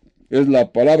 es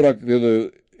la palabra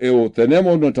que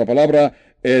tenemos nuestra palabra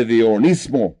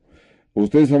hedionismo.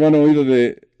 Ustedes han oído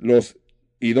de los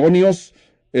idóneos.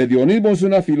 Hedionismo es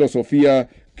una filosofía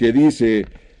que dice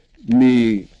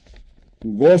mi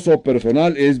gozo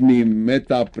personal es mi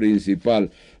meta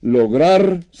principal.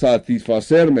 Lograr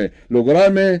satisfacerme,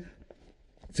 lograrme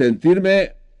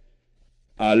sentirme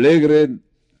alegre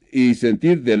y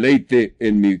sentir deleite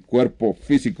en mi cuerpo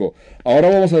físico. Ahora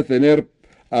vamos a tener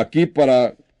aquí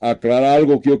para aclarar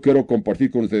algo que yo quiero compartir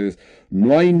con ustedes.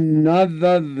 No hay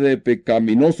nada de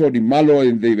pecaminoso ni malo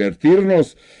en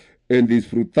divertirnos, en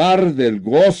disfrutar del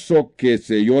gozo que el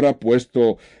Señor ha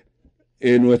puesto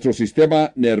en nuestro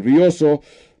sistema nervioso,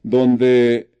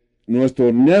 donde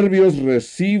nuestros nervios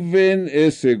reciben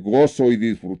ese gozo y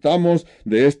disfrutamos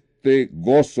de este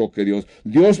gozo que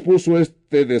Dios puso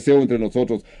este deseo entre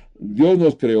nosotros. Dios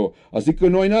nos creó. Así que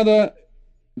no hay nada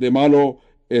de malo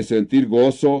en sentir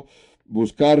gozo,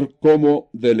 buscar cómo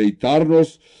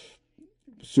deleitarnos.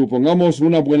 Supongamos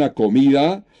una buena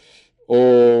comida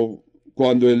o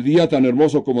cuando el día tan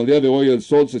hermoso como el día de hoy, el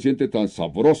sol se siente tan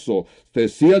sabroso, te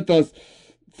sientas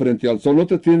frente al sol, no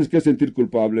te tienes que sentir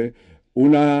culpable.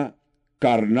 Una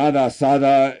carnada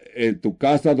asada en tu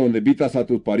casa donde invitas a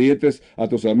tus parientes, a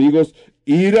tus amigos,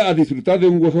 ir a disfrutar de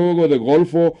un juego de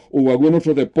golfo o algún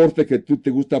otro deporte que tú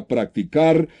te gusta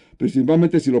practicar,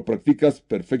 principalmente si lo practicas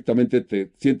perfectamente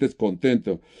te sientes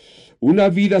contento. Una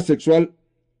vida sexual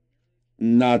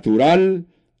natural,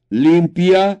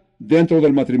 limpia, dentro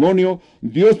del matrimonio.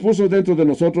 Dios puso dentro de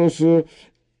nosotros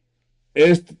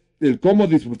el cómo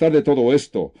disfrutar de todo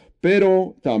esto,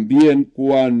 pero también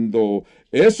cuando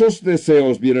esos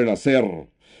deseos vienen a ser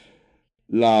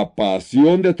la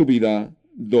pasión de tu vida,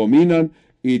 dominan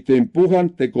y te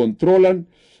empujan, te controlan,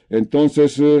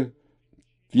 entonces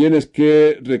tienes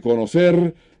que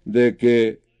reconocer de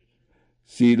que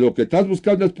si lo que estás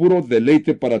buscando es puro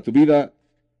deleite para tu vida,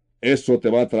 eso te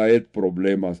va a traer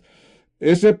problemas.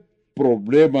 Ese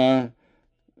problema,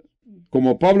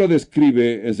 como Pablo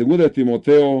describe en 2 de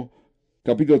Timoteo,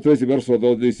 capítulo 3 y verso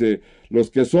 2, dice, los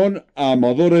que son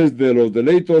amadores de los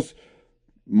deleitos,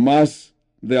 más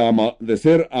de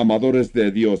ser amadores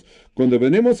de Dios. Cuando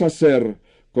venimos a ser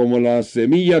como la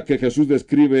semilla que Jesús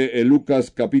describe en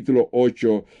Lucas capítulo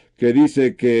 8, que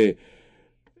dice que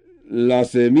la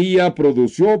semilla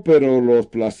produció, pero los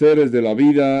placeres de la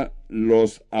vida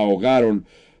los ahogaron.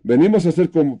 Venimos a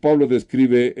ser como Pablo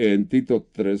describe en Tito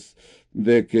 3,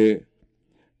 de que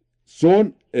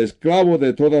son esclavos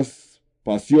de todas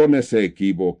pasiones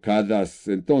equivocadas.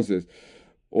 Entonces,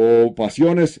 o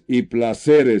pasiones y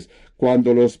placeres,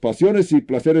 cuando las pasiones y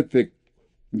placeres te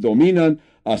dominan,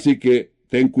 así que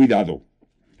ten cuidado.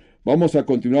 Vamos a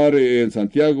continuar en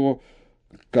Santiago,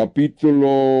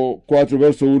 capítulo 4,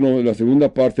 verso 1, en la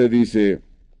segunda parte dice,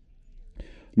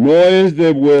 no es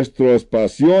de vuestras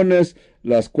pasiones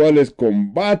las cuales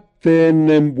combaten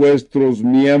en vuestros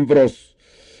miembros.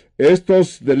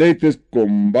 Estos deleites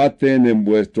combaten en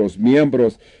vuestros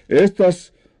miembros.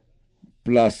 Estos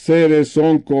placeres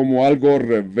son como algo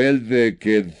rebelde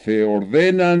que te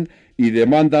ordenan y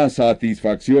demandan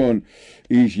satisfacción.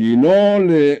 Y si no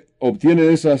le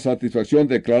obtienen esa satisfacción,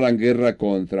 declaran guerra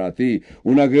contra ti.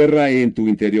 Una guerra en tu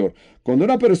interior. Cuando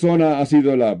una persona ha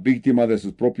sido la víctima de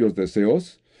sus propios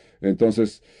deseos,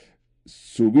 entonces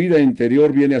su vida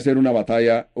interior viene a ser una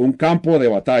batalla, un campo de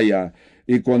batalla.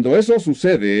 Y cuando eso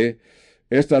sucede,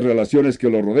 estas relaciones que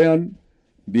lo rodean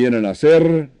vienen a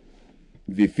ser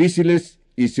difíciles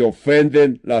y se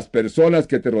ofenden las personas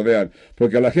que te rodean.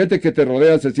 Porque la gente que te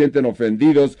rodea se sienten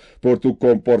ofendidos por tu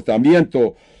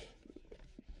comportamiento.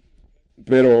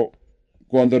 Pero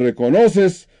cuando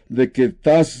reconoces de que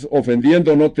estás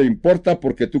ofendiendo, no te importa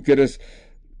porque tú quieres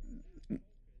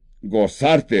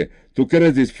gozarte, tú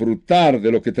quieres disfrutar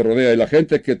de lo que te rodea y la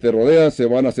gente que te rodea se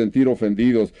van a sentir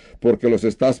ofendidos porque los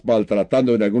estás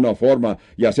maltratando en alguna forma,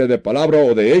 ya sea de palabra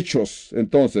o de hechos.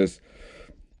 Entonces,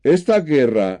 esta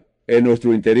guerra en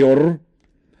nuestro interior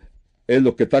es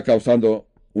lo que está causando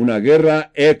una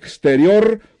guerra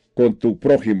exterior con tu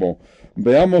prójimo.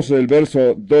 Veamos el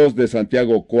verso 2 de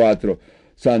Santiago 4.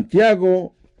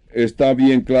 Santiago está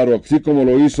bien claro, así como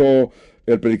lo hizo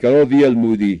el predicador D.L.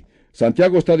 Moody.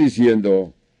 Santiago está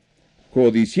diciendo,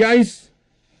 codiciáis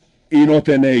y no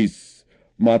tenéis,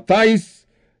 matáis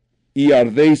y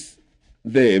ardéis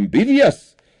de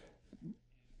envidias,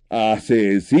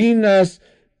 asesinas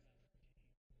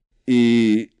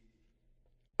y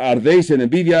ardéis en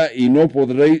envidia y no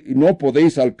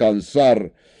podéis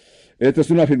alcanzar. Esta es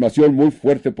una afirmación muy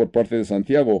fuerte por parte de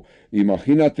Santiago.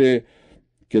 Imagínate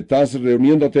que estás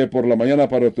reuniéndote por la mañana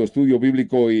para tu estudio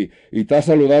bíblico y estás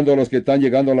saludando a los que están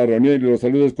llegando a la reunión y los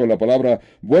saludas con la palabra,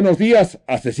 buenos días,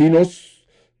 asesinos.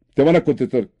 Te van a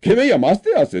contestar, ¿qué me llamaste,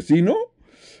 asesino?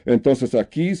 Entonces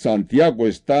aquí Santiago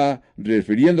está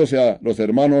refiriéndose a los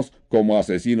hermanos como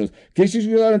asesinos. ¿Qué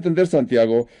quiso dar a entender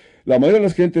Santiago? La mayoría de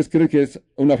las gentes cree que es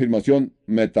una afirmación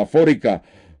metafórica,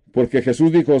 porque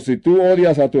Jesús dijo, si tú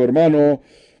odias a tu hermano,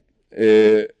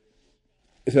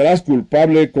 serás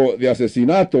culpable de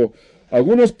asesinato.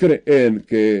 Algunos creen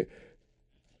que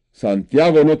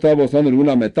Santiago no estaba usando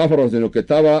ninguna metáfora, sino que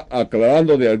estaba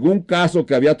aclarando de algún caso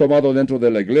que había tomado dentro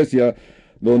de la iglesia,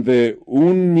 donde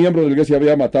un miembro de la iglesia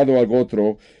había matado al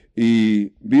otro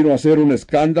y vino a hacer un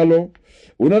escándalo.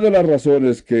 Una de las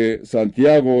razones que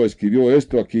Santiago escribió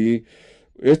esto aquí,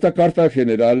 esta carta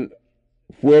general,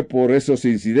 fue por esos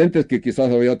incidentes que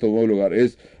quizás había tomado lugar.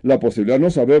 Es la posibilidad,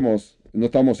 no sabemos, no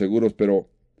estamos seguros, pero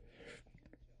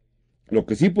lo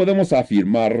que sí podemos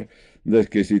afirmar es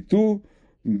que si tú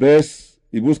ves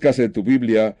y buscas en tu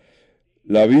Biblia,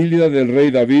 la Biblia del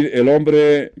rey David, el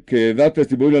hombre que da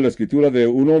testimonio en la escritura de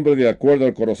un hombre de acuerdo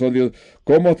al corazón de Dios,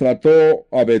 cómo trató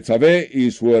a Betsabé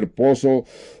y su esposo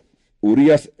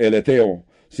Urías el Eteo.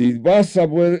 Si vas a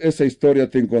ver esa historia,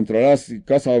 te encontrarás y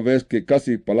cada vez que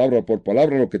casi palabra por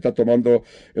palabra lo que está tomando,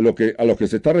 a lo que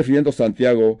se está refiriendo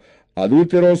Santiago,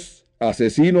 adúlteros,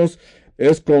 asesinos,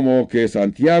 es como que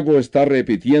Santiago está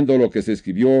repitiendo lo que se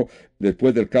escribió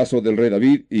después del caso del rey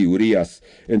David y Urías.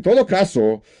 En todo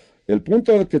caso, el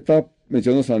punto que está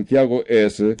mencionando Santiago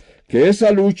es que esa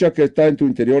lucha que está en tu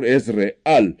interior es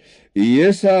real. Y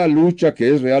esa lucha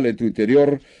que es real en tu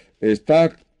interior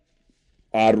está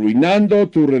arruinando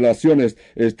tus relaciones,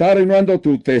 está arruinando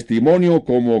tu testimonio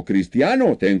como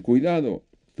cristiano. Ten cuidado.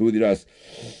 Tú dirás,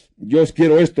 yo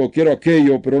quiero esto, quiero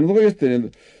aquello, pero no debes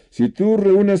tener. Si tú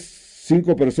reúnes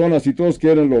 5 personas y todos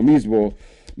quieren lo mismo,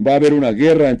 va a haber una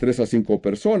guerra entre esas 5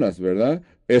 personas, ¿verdad?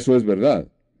 Eso es verdad.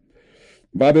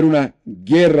 Va a haber una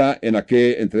guerra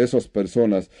entre esas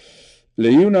personas.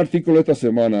 Leí un artículo esta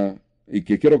semana y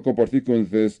que quiero compartir con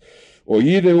ustedes.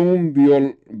 Oí de un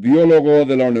biólogo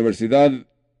de la Universidad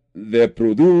de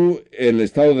Purdue en el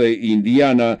estado de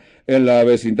Indiana, en la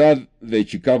vecindad de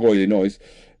Chicago, Illinois.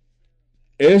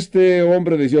 Este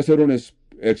hombre decidió hacer un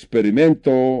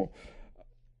experimento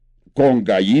con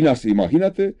gallinas,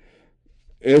 imagínate.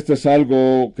 Este es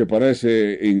algo que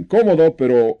parece incómodo,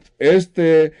 pero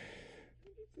este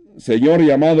señor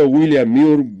llamado William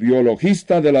Muir,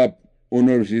 biologista de la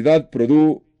Universidad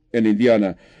Purdue en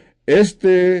Indiana.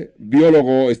 Este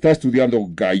biólogo está estudiando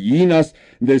gallinas,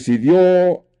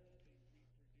 decidió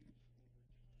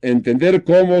entender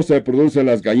cómo se producen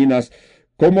las gallinas,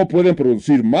 cómo pueden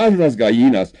producir más las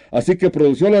gallinas. Así que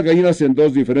produció las gallinas en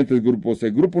 2 diferentes grupos.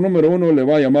 El grupo número 1 le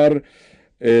va a llamar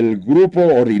el grupo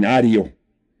ordinario.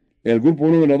 El grupo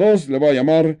número 2 le va a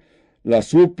llamar las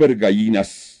super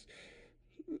gallinas,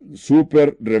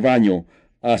 super rebaño.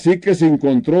 Así que se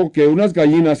encontró que unas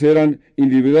gallinas eran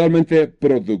individualmente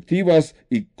productivas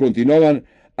y continuaban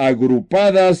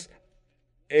agrupadas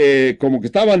como que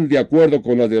estaban de acuerdo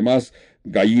con las demás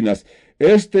gallinas.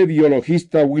 Este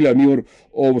biologista William Muir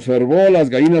observó las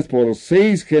gallinas por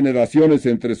 6 generaciones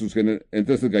entre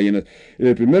estas gallinas.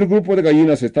 El primer grupo de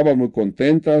gallinas estaban muy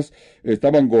contentas,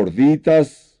 estaban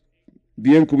gorditas,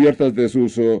 bien cubiertas de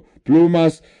sus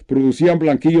plumas, producían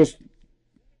blanquillos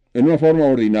en una forma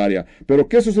ordinaria. Pero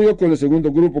 ¿qué sucedió con el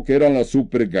segundo grupo, que eran las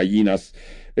super gallinas?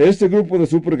 Este grupo de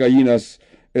super gallinas,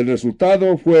 el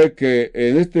resultado fue que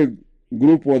en este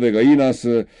grupo de gallinas,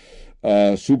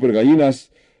 super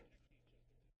gallinas,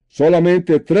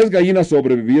 solamente 3 gallinas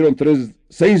sobrevivieron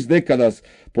 6 décadas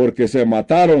porque se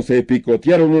mataron, se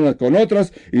picotearon unas con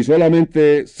otras y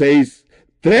solamente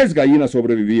 3 gallinas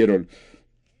sobrevivieron.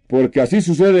 Porque así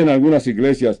sucede en algunas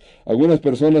iglesias. Algunas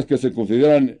personas que se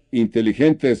consideran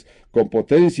inteligentes, con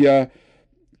potencia,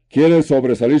 quieren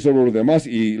sobresalir sobre los demás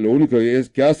y lo único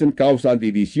que hacen causan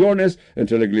divisiones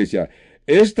entre la iglesia.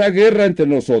 Esta guerra entre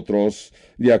nosotros,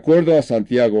 de acuerdo a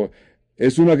Santiago,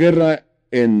 es una guerra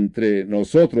entre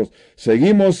nosotros.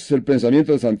 Seguimos el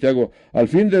pensamiento de Santiago. Al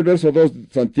fin del verso 2,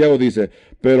 Santiago dice,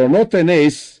 pero no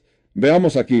tenéis,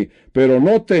 veamos aquí, pero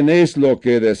no tenéis lo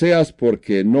que deseas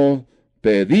porque no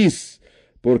pedís,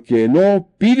 porque no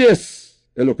pides.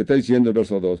 Es lo que está diciendo el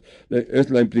verso 2.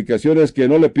 La implicación es que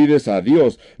no le pides a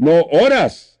Dios, no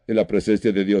oras en la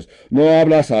presencia de Dios, no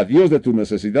hablas a Dios de tus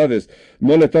necesidades,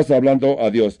 no le estás hablando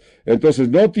a Dios. Entonces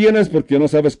no tienes porque no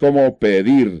sabes cómo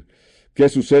pedir. ¿Qué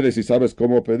sucede si sabes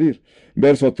cómo pedir?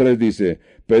 Verso 3 dice,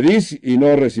 pedís y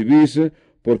no recibís,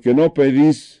 porque no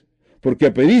pedís, porque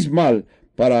pedís mal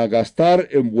para gastar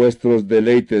en vuestros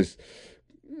deleites.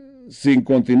 Sin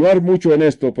continuar mucho en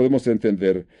esto, podemos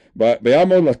entender.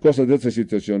 Veamos las cosas de esta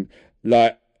situación.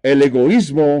 El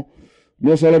egoísmo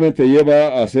no solamente lleva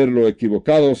a hacer lo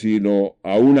equivocado, sino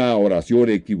a una oración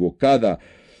equivocada.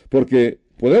 Porque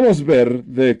podemos ver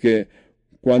de que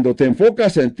cuando te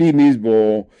enfocas en ti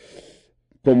mismo,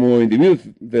 como individuo,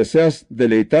 deseas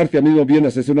deleitarte a mismo,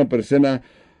 vienes a ser una persona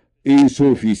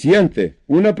insuficiente.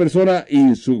 Una persona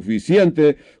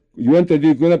insuficiente, yo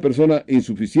entendí que una persona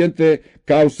insuficiente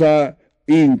causa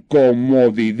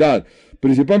incomodidad.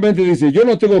 Principalmente dice, yo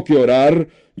no tengo que orar,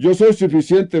 yo soy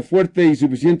suficiente fuerte y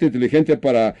suficiente inteligente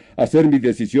para hacer mis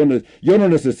decisiones. Yo no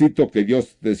necesito que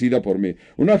Dios decida por mí.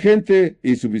 Una gente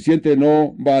insuficiente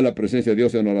no va a la presencia de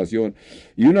Dios en oración.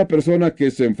 Y una persona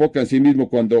que se enfoca en sí mismo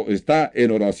cuando está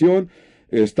en oración,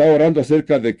 está orando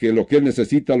acerca de que lo que él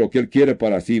necesita, lo que él quiere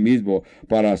para sí mismo,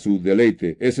 para su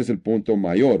deleite. Ese es el punto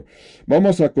mayor.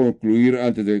 Vamos a concluir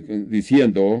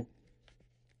diciendo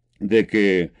de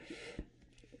que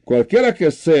cualquiera que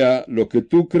sea lo que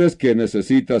tú crees que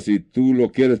necesitas y tú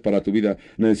lo quieres para tu vida,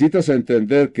 necesitas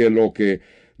entender que lo que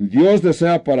Dios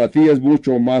desea para ti es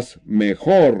mucho más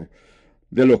mejor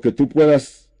de lo que tú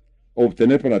puedas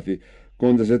obtener para ti.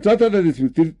 Cuando se trata de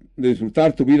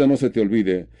disfrutar tu vida, no se te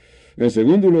olvide. En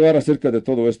segundo lugar, acerca de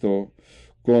todo esto,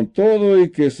 con todo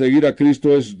y que seguir a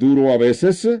Cristo es duro a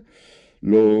veces,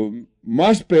 lo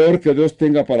más peor que Dios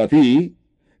tenga para ti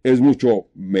es mucho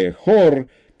mejor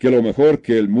que lo mejor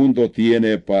que el mundo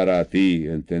tiene para ti.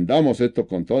 Entendamos esto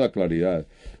con toda claridad.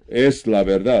 Es la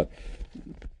verdad.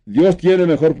 Dios tiene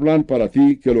mejor plan para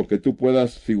ti que lo que tú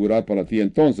puedas figurar para ti.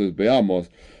 Entonces,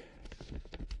 veamos.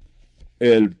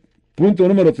 El punto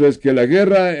número 3, que la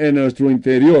guerra en nuestro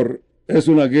interior es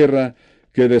una guerra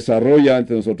que desarrolla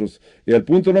entre nosotros. Y el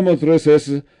punto número 3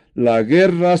 es la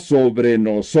guerra sobre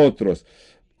nosotros.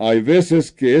 Hay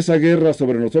veces que esa guerra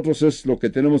sobre nosotros es lo que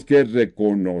tenemos que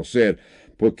reconocer,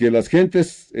 porque las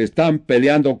gentes están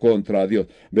peleando contra Dios.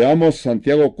 Veamos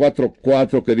Santiago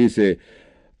 4:4 que dice: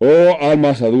 oh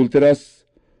almas adúlteras,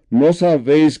 ¿no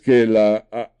sabéis que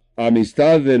la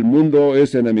amistad del mundo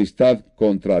es enemistad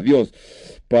contra Dios?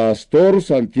 Pastor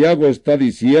Santiago está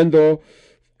diciendo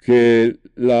que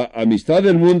la amistad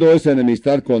del mundo es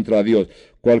enemistad contra Dios.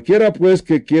 Cualquiera pues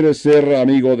que quiere ser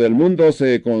amigo del mundo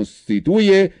se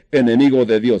constituye enemigo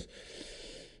de Dios.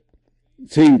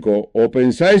 5. ¿O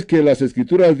pensáis que las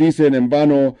Escrituras dicen en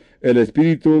vano, el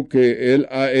Espíritu que Él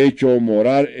ha hecho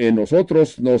morar en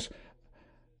nosotros nos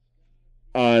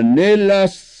anhela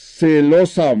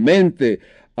celosamente?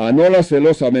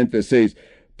 6.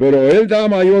 Pero Él da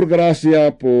mayor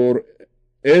gracia, por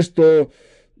esto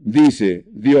dice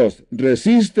Dios,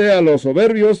 resiste a los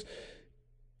soberbios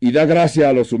y da gracia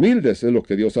a los humildes. Es lo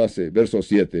que Dios hace. Verso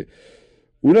 7.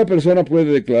 Una persona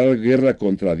puede declarar guerra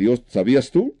contra Dios.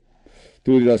 ¿Sabías tú?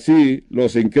 Tú dirás, sí,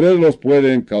 los incrédulos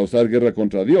pueden causar guerra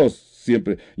contra Dios.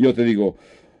 Siempre. Yo te digo,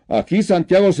 aquí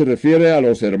Santiago se refiere a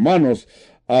los hermanos,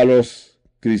 a los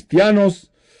cristianos.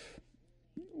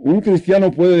 Un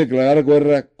cristiano puede declarar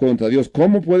guerra contra Dios.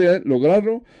 ¿Cómo puede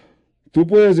lograrlo? Tú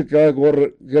puedes declarar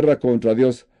guerra contra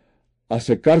Dios,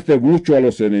 acercarte mucho a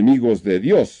los enemigos de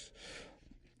Dios,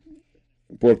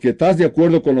 porque estás de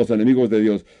acuerdo con los enemigos de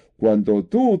Dios. Cuando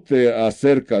tú te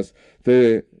acercas,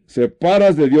 te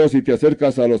separas de Dios y te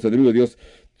acercas a los enemigos de Dios,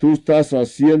 tú estás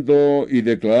haciendo y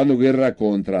declarando guerra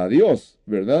contra Dios,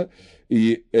 ¿verdad?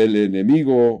 Y el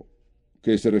enemigo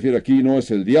que se refiere aquí no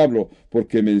es el diablo,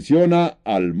 porque menciona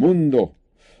al mundo.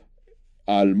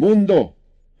 Al mundo.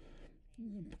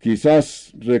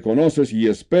 Quizás reconoces, y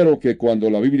espero que cuando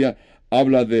la Biblia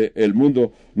habla de el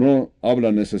mundo, no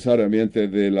habla necesariamente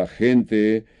de la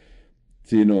gente,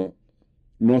 sino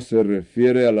no se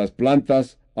refiere a las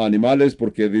plantas, animales,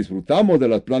 porque disfrutamos de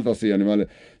las plantas y animales.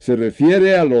 Se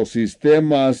refiere a los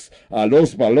sistemas, a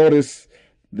los valores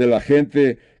de la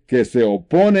gente que se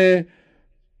opone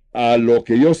a lo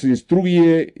que Dios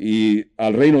instruye y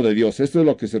al reino de Dios. Esto es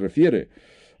lo que se refiere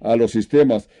a los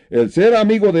sistemas. El ser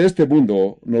amigo de este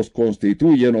mundo nos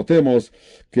constituye, notemos,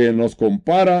 que nos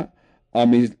compara,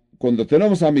 cuando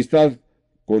tenemos amistad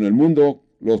con el mundo,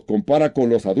 los compara con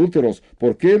los adúlteros.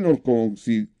 ¿Por qué nos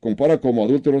compara como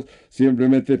adúlteros?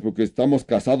 Simplemente porque estamos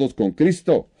casados con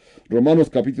Cristo. Romanos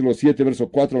capítulo 7, verso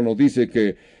 4 nos dice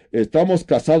que estamos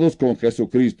casados con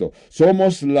Jesucristo.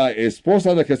 Somos la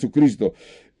esposa de Jesucristo.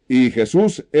 Y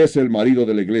Jesús es el marido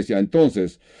de la iglesia.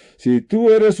 Entonces, si tú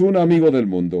eres un amigo del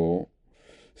mundo,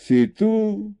 si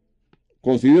tú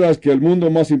consideras que el mundo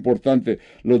más importante,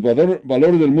 los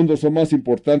valores del mundo son más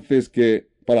importantes que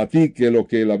para ti que lo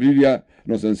que la Biblia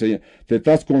nos enseña, te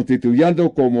estás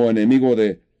constituyendo como enemigo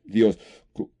de Dios.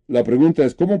 La pregunta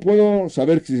es, ¿cómo puedo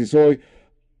saber si soy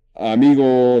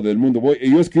amigo del mundo?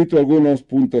 Yo he escrito algunos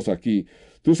puntos aquí.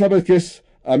 Tú sabes que es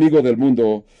amigo del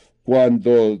mundo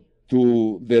cuando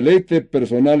tu deleite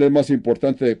personal es más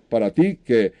importante para ti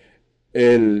que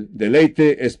el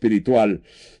deleite espiritual.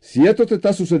 Si esto te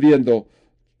está sucediendo,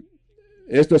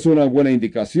 esto es una buena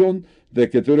indicación de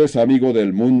que tú eres amigo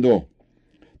del mundo.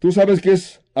 Tú sabes que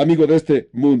es amigo de este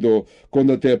mundo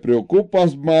cuando te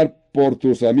preocupas más por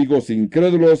tus amigos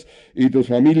incrédulos y tus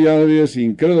familiares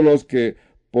incrédulos que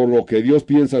por lo que Dios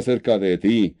piensa acerca de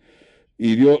ti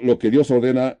y lo que Dios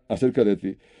ordena acerca de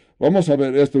ti. Vamos a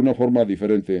ver esto de una forma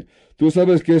diferente. Tú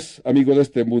sabes que es amigo de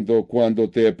este mundo cuando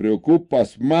te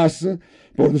preocupas más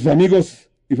por tus amigos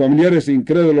y familiares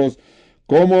incrédulos,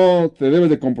 cómo te debes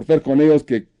de comportar con ellos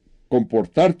que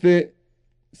comportarte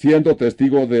siendo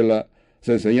testigo de las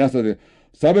enseñanzas de...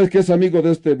 ¿Sabes que es amigo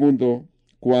de este mundo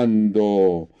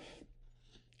cuando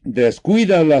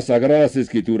descuida las Sagradas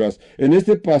Escrituras? En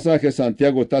este pasaje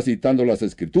Santiago está citando las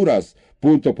Escrituras,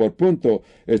 punto por punto.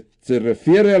 Se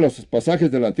refiere a los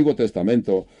pasajes del Antiguo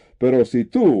Testamento. Pero si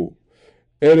tú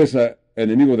eres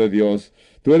enemigo de Dios,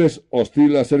 tú eres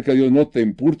hostil acerca de Dios, no te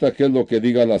importa qué es lo que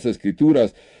digan las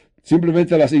Escrituras,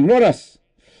 simplemente las ignoras.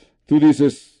 Tú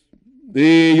dices,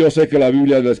 Y yo sé que la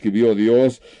Biblia la escribió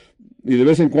Dios, y de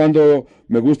vez en cuando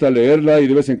me gusta leerla y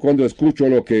de vez en cuando escucho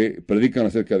lo que predican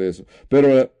acerca de eso.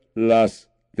 Pero las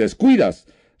descuidas,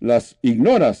 las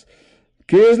ignoras.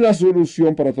 ¿Qué es la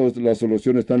solución para todas las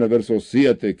soluciones? Está en el verso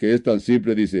 7, que es tan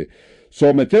simple, dice,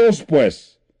 someteos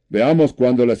pues. Veamos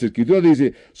cuando las escrituras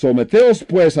dice, someteos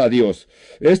pues a Dios.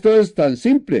 Esto es tan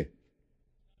simple.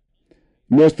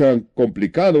 No es tan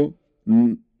complicado.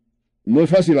 No es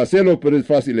fácil hacerlo, pero es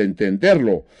fácil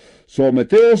entenderlo.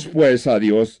 Someteos pues a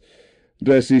Dios,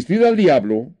 resistid al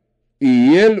diablo,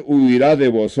 y él huirá de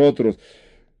vosotros.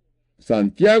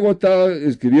 Santiago está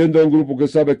escribiendo a un grupo que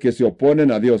sabe que se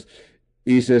oponen a Dios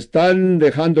y se están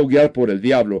dejando guiar por el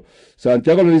diablo.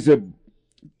 Santiago le dice,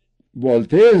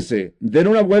 voltéense, den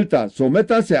una vuelta,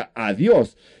 sométanse a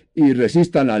Dios y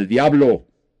resistan al diablo.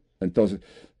 Entonces,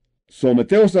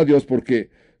 someteos a Dios porque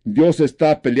Dios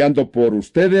está peleando por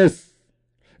ustedes.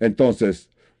 Entonces,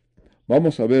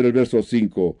 vamos a ver el verso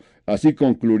 5. Así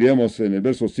concluiremos en el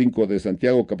verso 5 de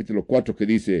Santiago capítulo 4 que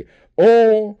dice,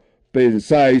 ¿o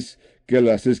pensáis que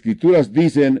las escrituras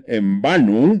dicen en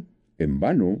vano,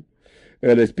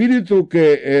 el Espíritu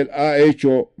que Él ha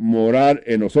hecho morar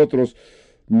en nosotros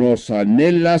nos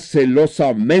anhela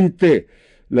celosamente?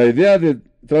 La idea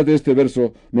detrás de este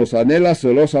verso, nos anhela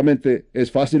celosamente,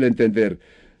 es fácil de entender.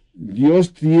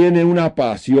 Dios tiene una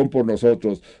pasión por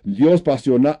nosotros. Dios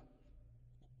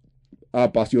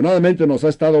apasionadamente nos ha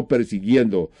estado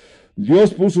persiguiendo.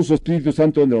 Dios puso su Espíritu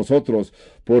Santo en nosotros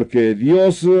porque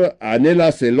Dios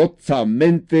anhela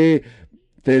celosamente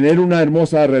tener una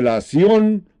hermosa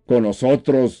relación con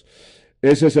nosotros.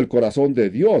 Ese es el corazón de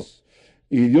Dios.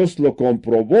 Y Dios lo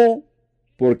comprobó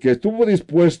porque estuvo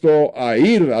dispuesto a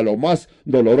ir a lo más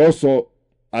doloroso,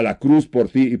 a la cruz por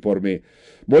ti y por mí.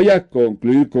 Voy a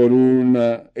concluir con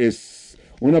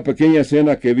una pequeña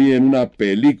escena que vi en una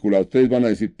película. Ustedes van a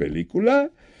decir, ¿película?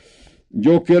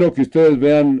 Yo quiero que ustedes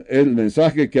vean el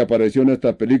mensaje que apareció en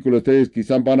esta película. Ustedes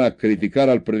quizás van a criticar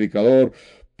al predicador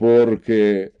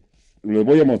porque les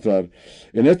voy a mostrar.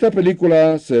 En esta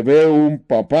película se ve un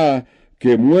papá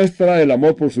que muestra el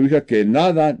amor por su hija, que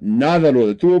nada lo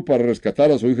detuvo para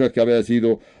rescatar a su hija que había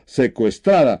sido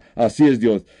secuestrada. Así es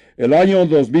Dios. El año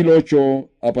 2008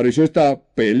 apareció esta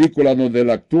película donde el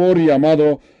actor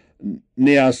llamado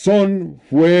Neason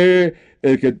fue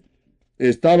el que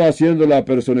estaba haciendo la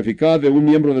personificada de un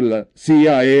miembro de la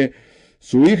CIA.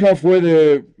 Su hija fue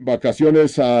de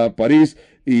vacaciones a París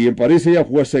y en París ella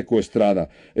fue secuestrada.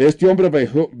 Este hombre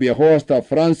viajó hasta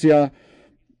Francia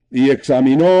y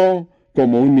examinó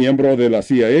como un miembro de la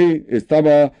CIA.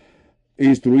 Estaba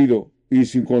instruido y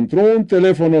se encontró un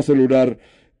teléfono celular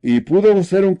y pudo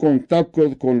hacer un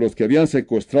contacto con los que habían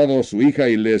secuestrado a su hija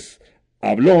y les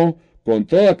habló con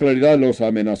toda claridad, los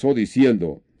amenazó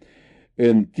diciendo,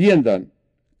 entiendan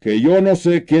que yo no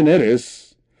sé quién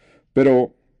eres,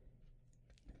 pero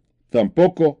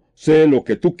tampoco sé lo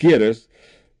que tú quieres.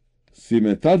 Si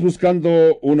me estás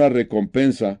buscando una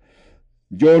recompensa,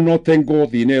 yo no tengo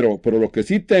dinero, pero lo que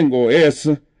sí tengo es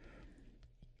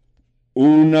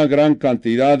una gran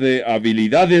cantidad de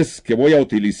habilidades que voy a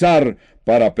utilizar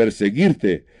para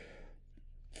perseguirte.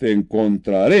 Te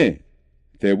encontraré,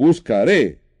 te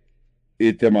buscaré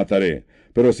y te mataré.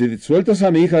 Pero si sueltas a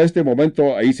mi hija en este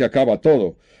momento, ahí se acaba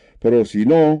todo. Pero si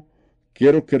no,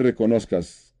 quiero que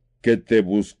reconozcas que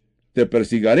te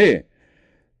persigaré,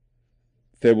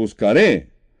 te buscaré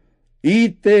y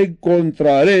te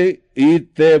encontraré y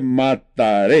te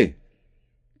mataré.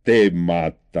 Te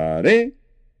mataré,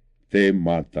 te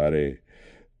mataré.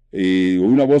 Y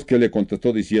una voz que le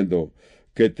contestó diciendo,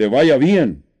 que te vaya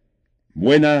bien,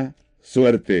 buena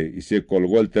suerte. Y se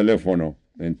colgó el teléfono.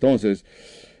 Entonces,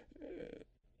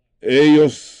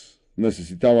 ellos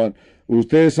necesitaban,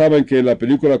 ustedes saben que la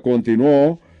película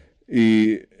continuó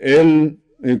y él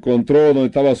encontró donde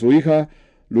estaba su hija,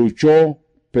 luchó,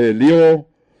 peleó,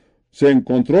 se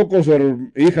encontró con su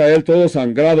hija, él todo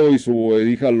sangrado y su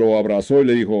hija lo abrazó y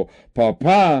le dijo,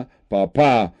 papá,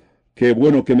 papá, qué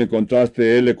bueno que me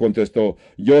encontraste. Él le contestó,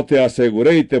 yo te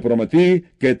aseguré y te prometí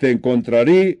que te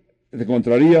encontraría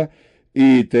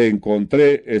y te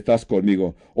encontré, estás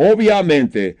conmigo.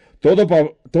 Obviamente,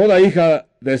 toda hija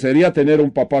desearía tener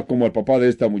un papá como el papá de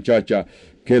esta muchacha,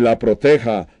 que la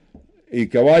proteja y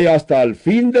que vaya hasta el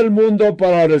fin del mundo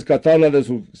para rescatarla de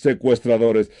sus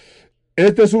secuestradores.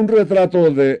 Este es un retrato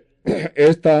de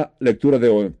esta lectura de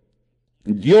hoy.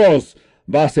 Dios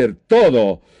va a hacer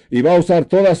todo y va a usar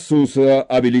todas sus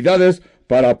habilidades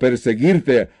para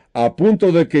perseguirte a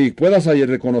punto de que puedas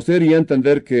reconocer y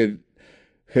entender que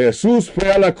Jesús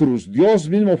fue a la cruz, Dios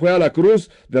mismo fue a la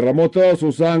cruz, derramó toda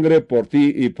su sangre por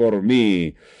ti y por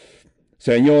mí.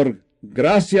 Señor,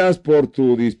 gracias por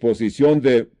tu disposición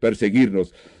de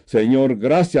perseguirnos. Señor,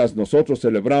 gracias, nosotros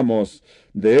celebramos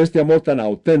de este amor tan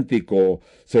auténtico.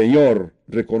 Señor,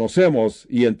 reconocemos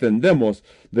y entendemos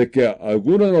de que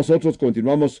algunos de nosotros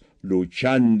continuamos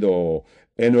luchando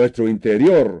en nuestro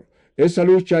interior. Esa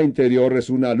lucha interior es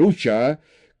una lucha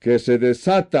que se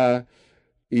desata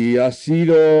y ha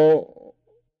sido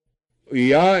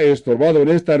y ha estorbado en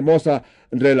esta hermosa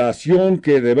relación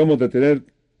que debemos de tener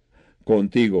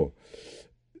contigo.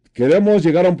 Queremos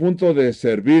llegar a un punto de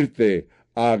servirte,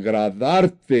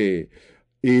 agradarte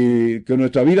y que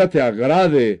nuestra vida te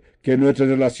agrade, que nuestra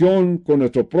relación con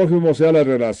nuestro prójimo sea la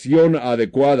relación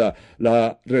adecuada,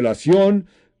 la relación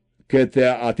que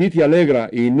a ti te alegra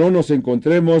y no nos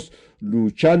encontremos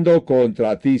luchando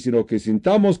contra ti, sino que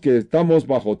sintamos que estamos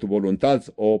bajo tu voluntad,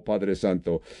 oh Padre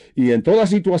Santo. Y en toda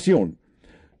situación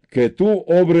que tú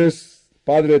obres,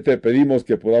 Padre, te pedimos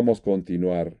que podamos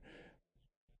continuar.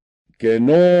 Que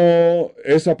no,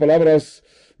 esas palabras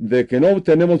de que no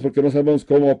tenemos porque no sabemos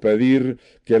cómo pedir,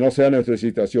 que no sea nuestra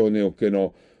situación, o que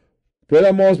no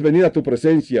podamos venir a tu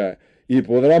presencia y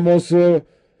podamos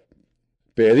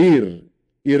pedir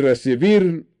y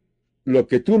recibir lo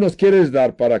que tú nos quieres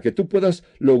dar para que tú puedas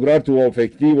lograr tu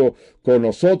objetivo con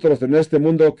nosotros en este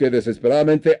mundo que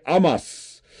desesperadamente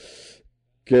amas.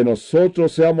 Que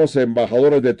nosotros seamos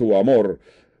embajadores de tu amor,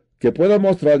 que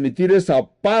podamos transmitir esa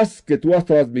paz que tú has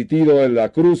transmitido en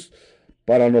la cruz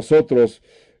para nosotros.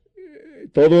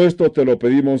 Todo esto te lo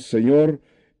pedimos, Señor,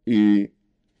 y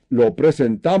lo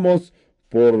presentamos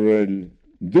por el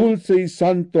dulce y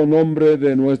santo nombre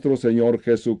de nuestro Señor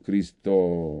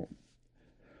Jesucristo.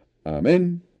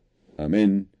 Amén,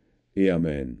 amén y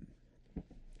amén.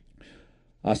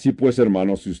 Así pues,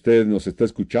 hermanos, si usted nos está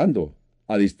escuchando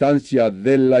a distancia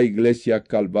de la Iglesia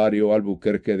Calvario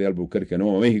Albuquerque de Albuquerque,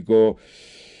 Nuevo México,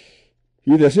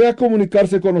 y desea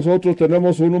comunicarse con nosotros,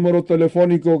 tenemos un número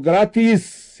telefónico gratis,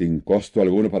 sin costo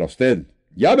alguno para usted.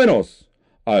 Llámenos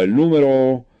al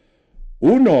número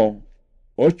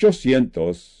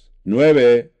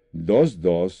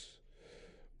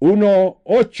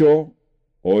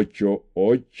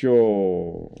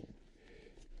 1-800-922-1888.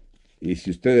 Y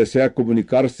si usted desea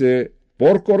comunicarse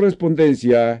por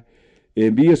correspondencia,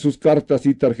 envíe sus cartas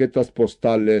y tarjetas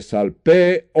postales al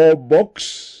P.O.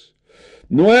 Box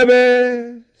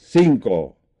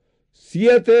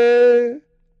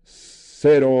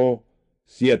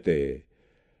 95707,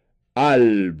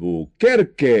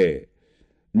 Albuquerque,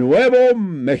 Nuevo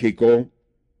México,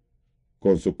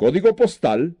 con su código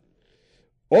postal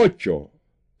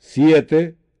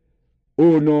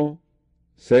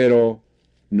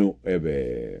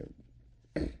 87109.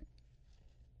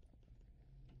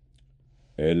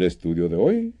 El estudio de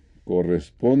hoy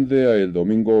corresponde al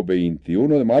domingo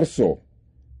 21 de marzo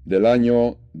del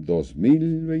año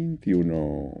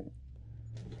 2021.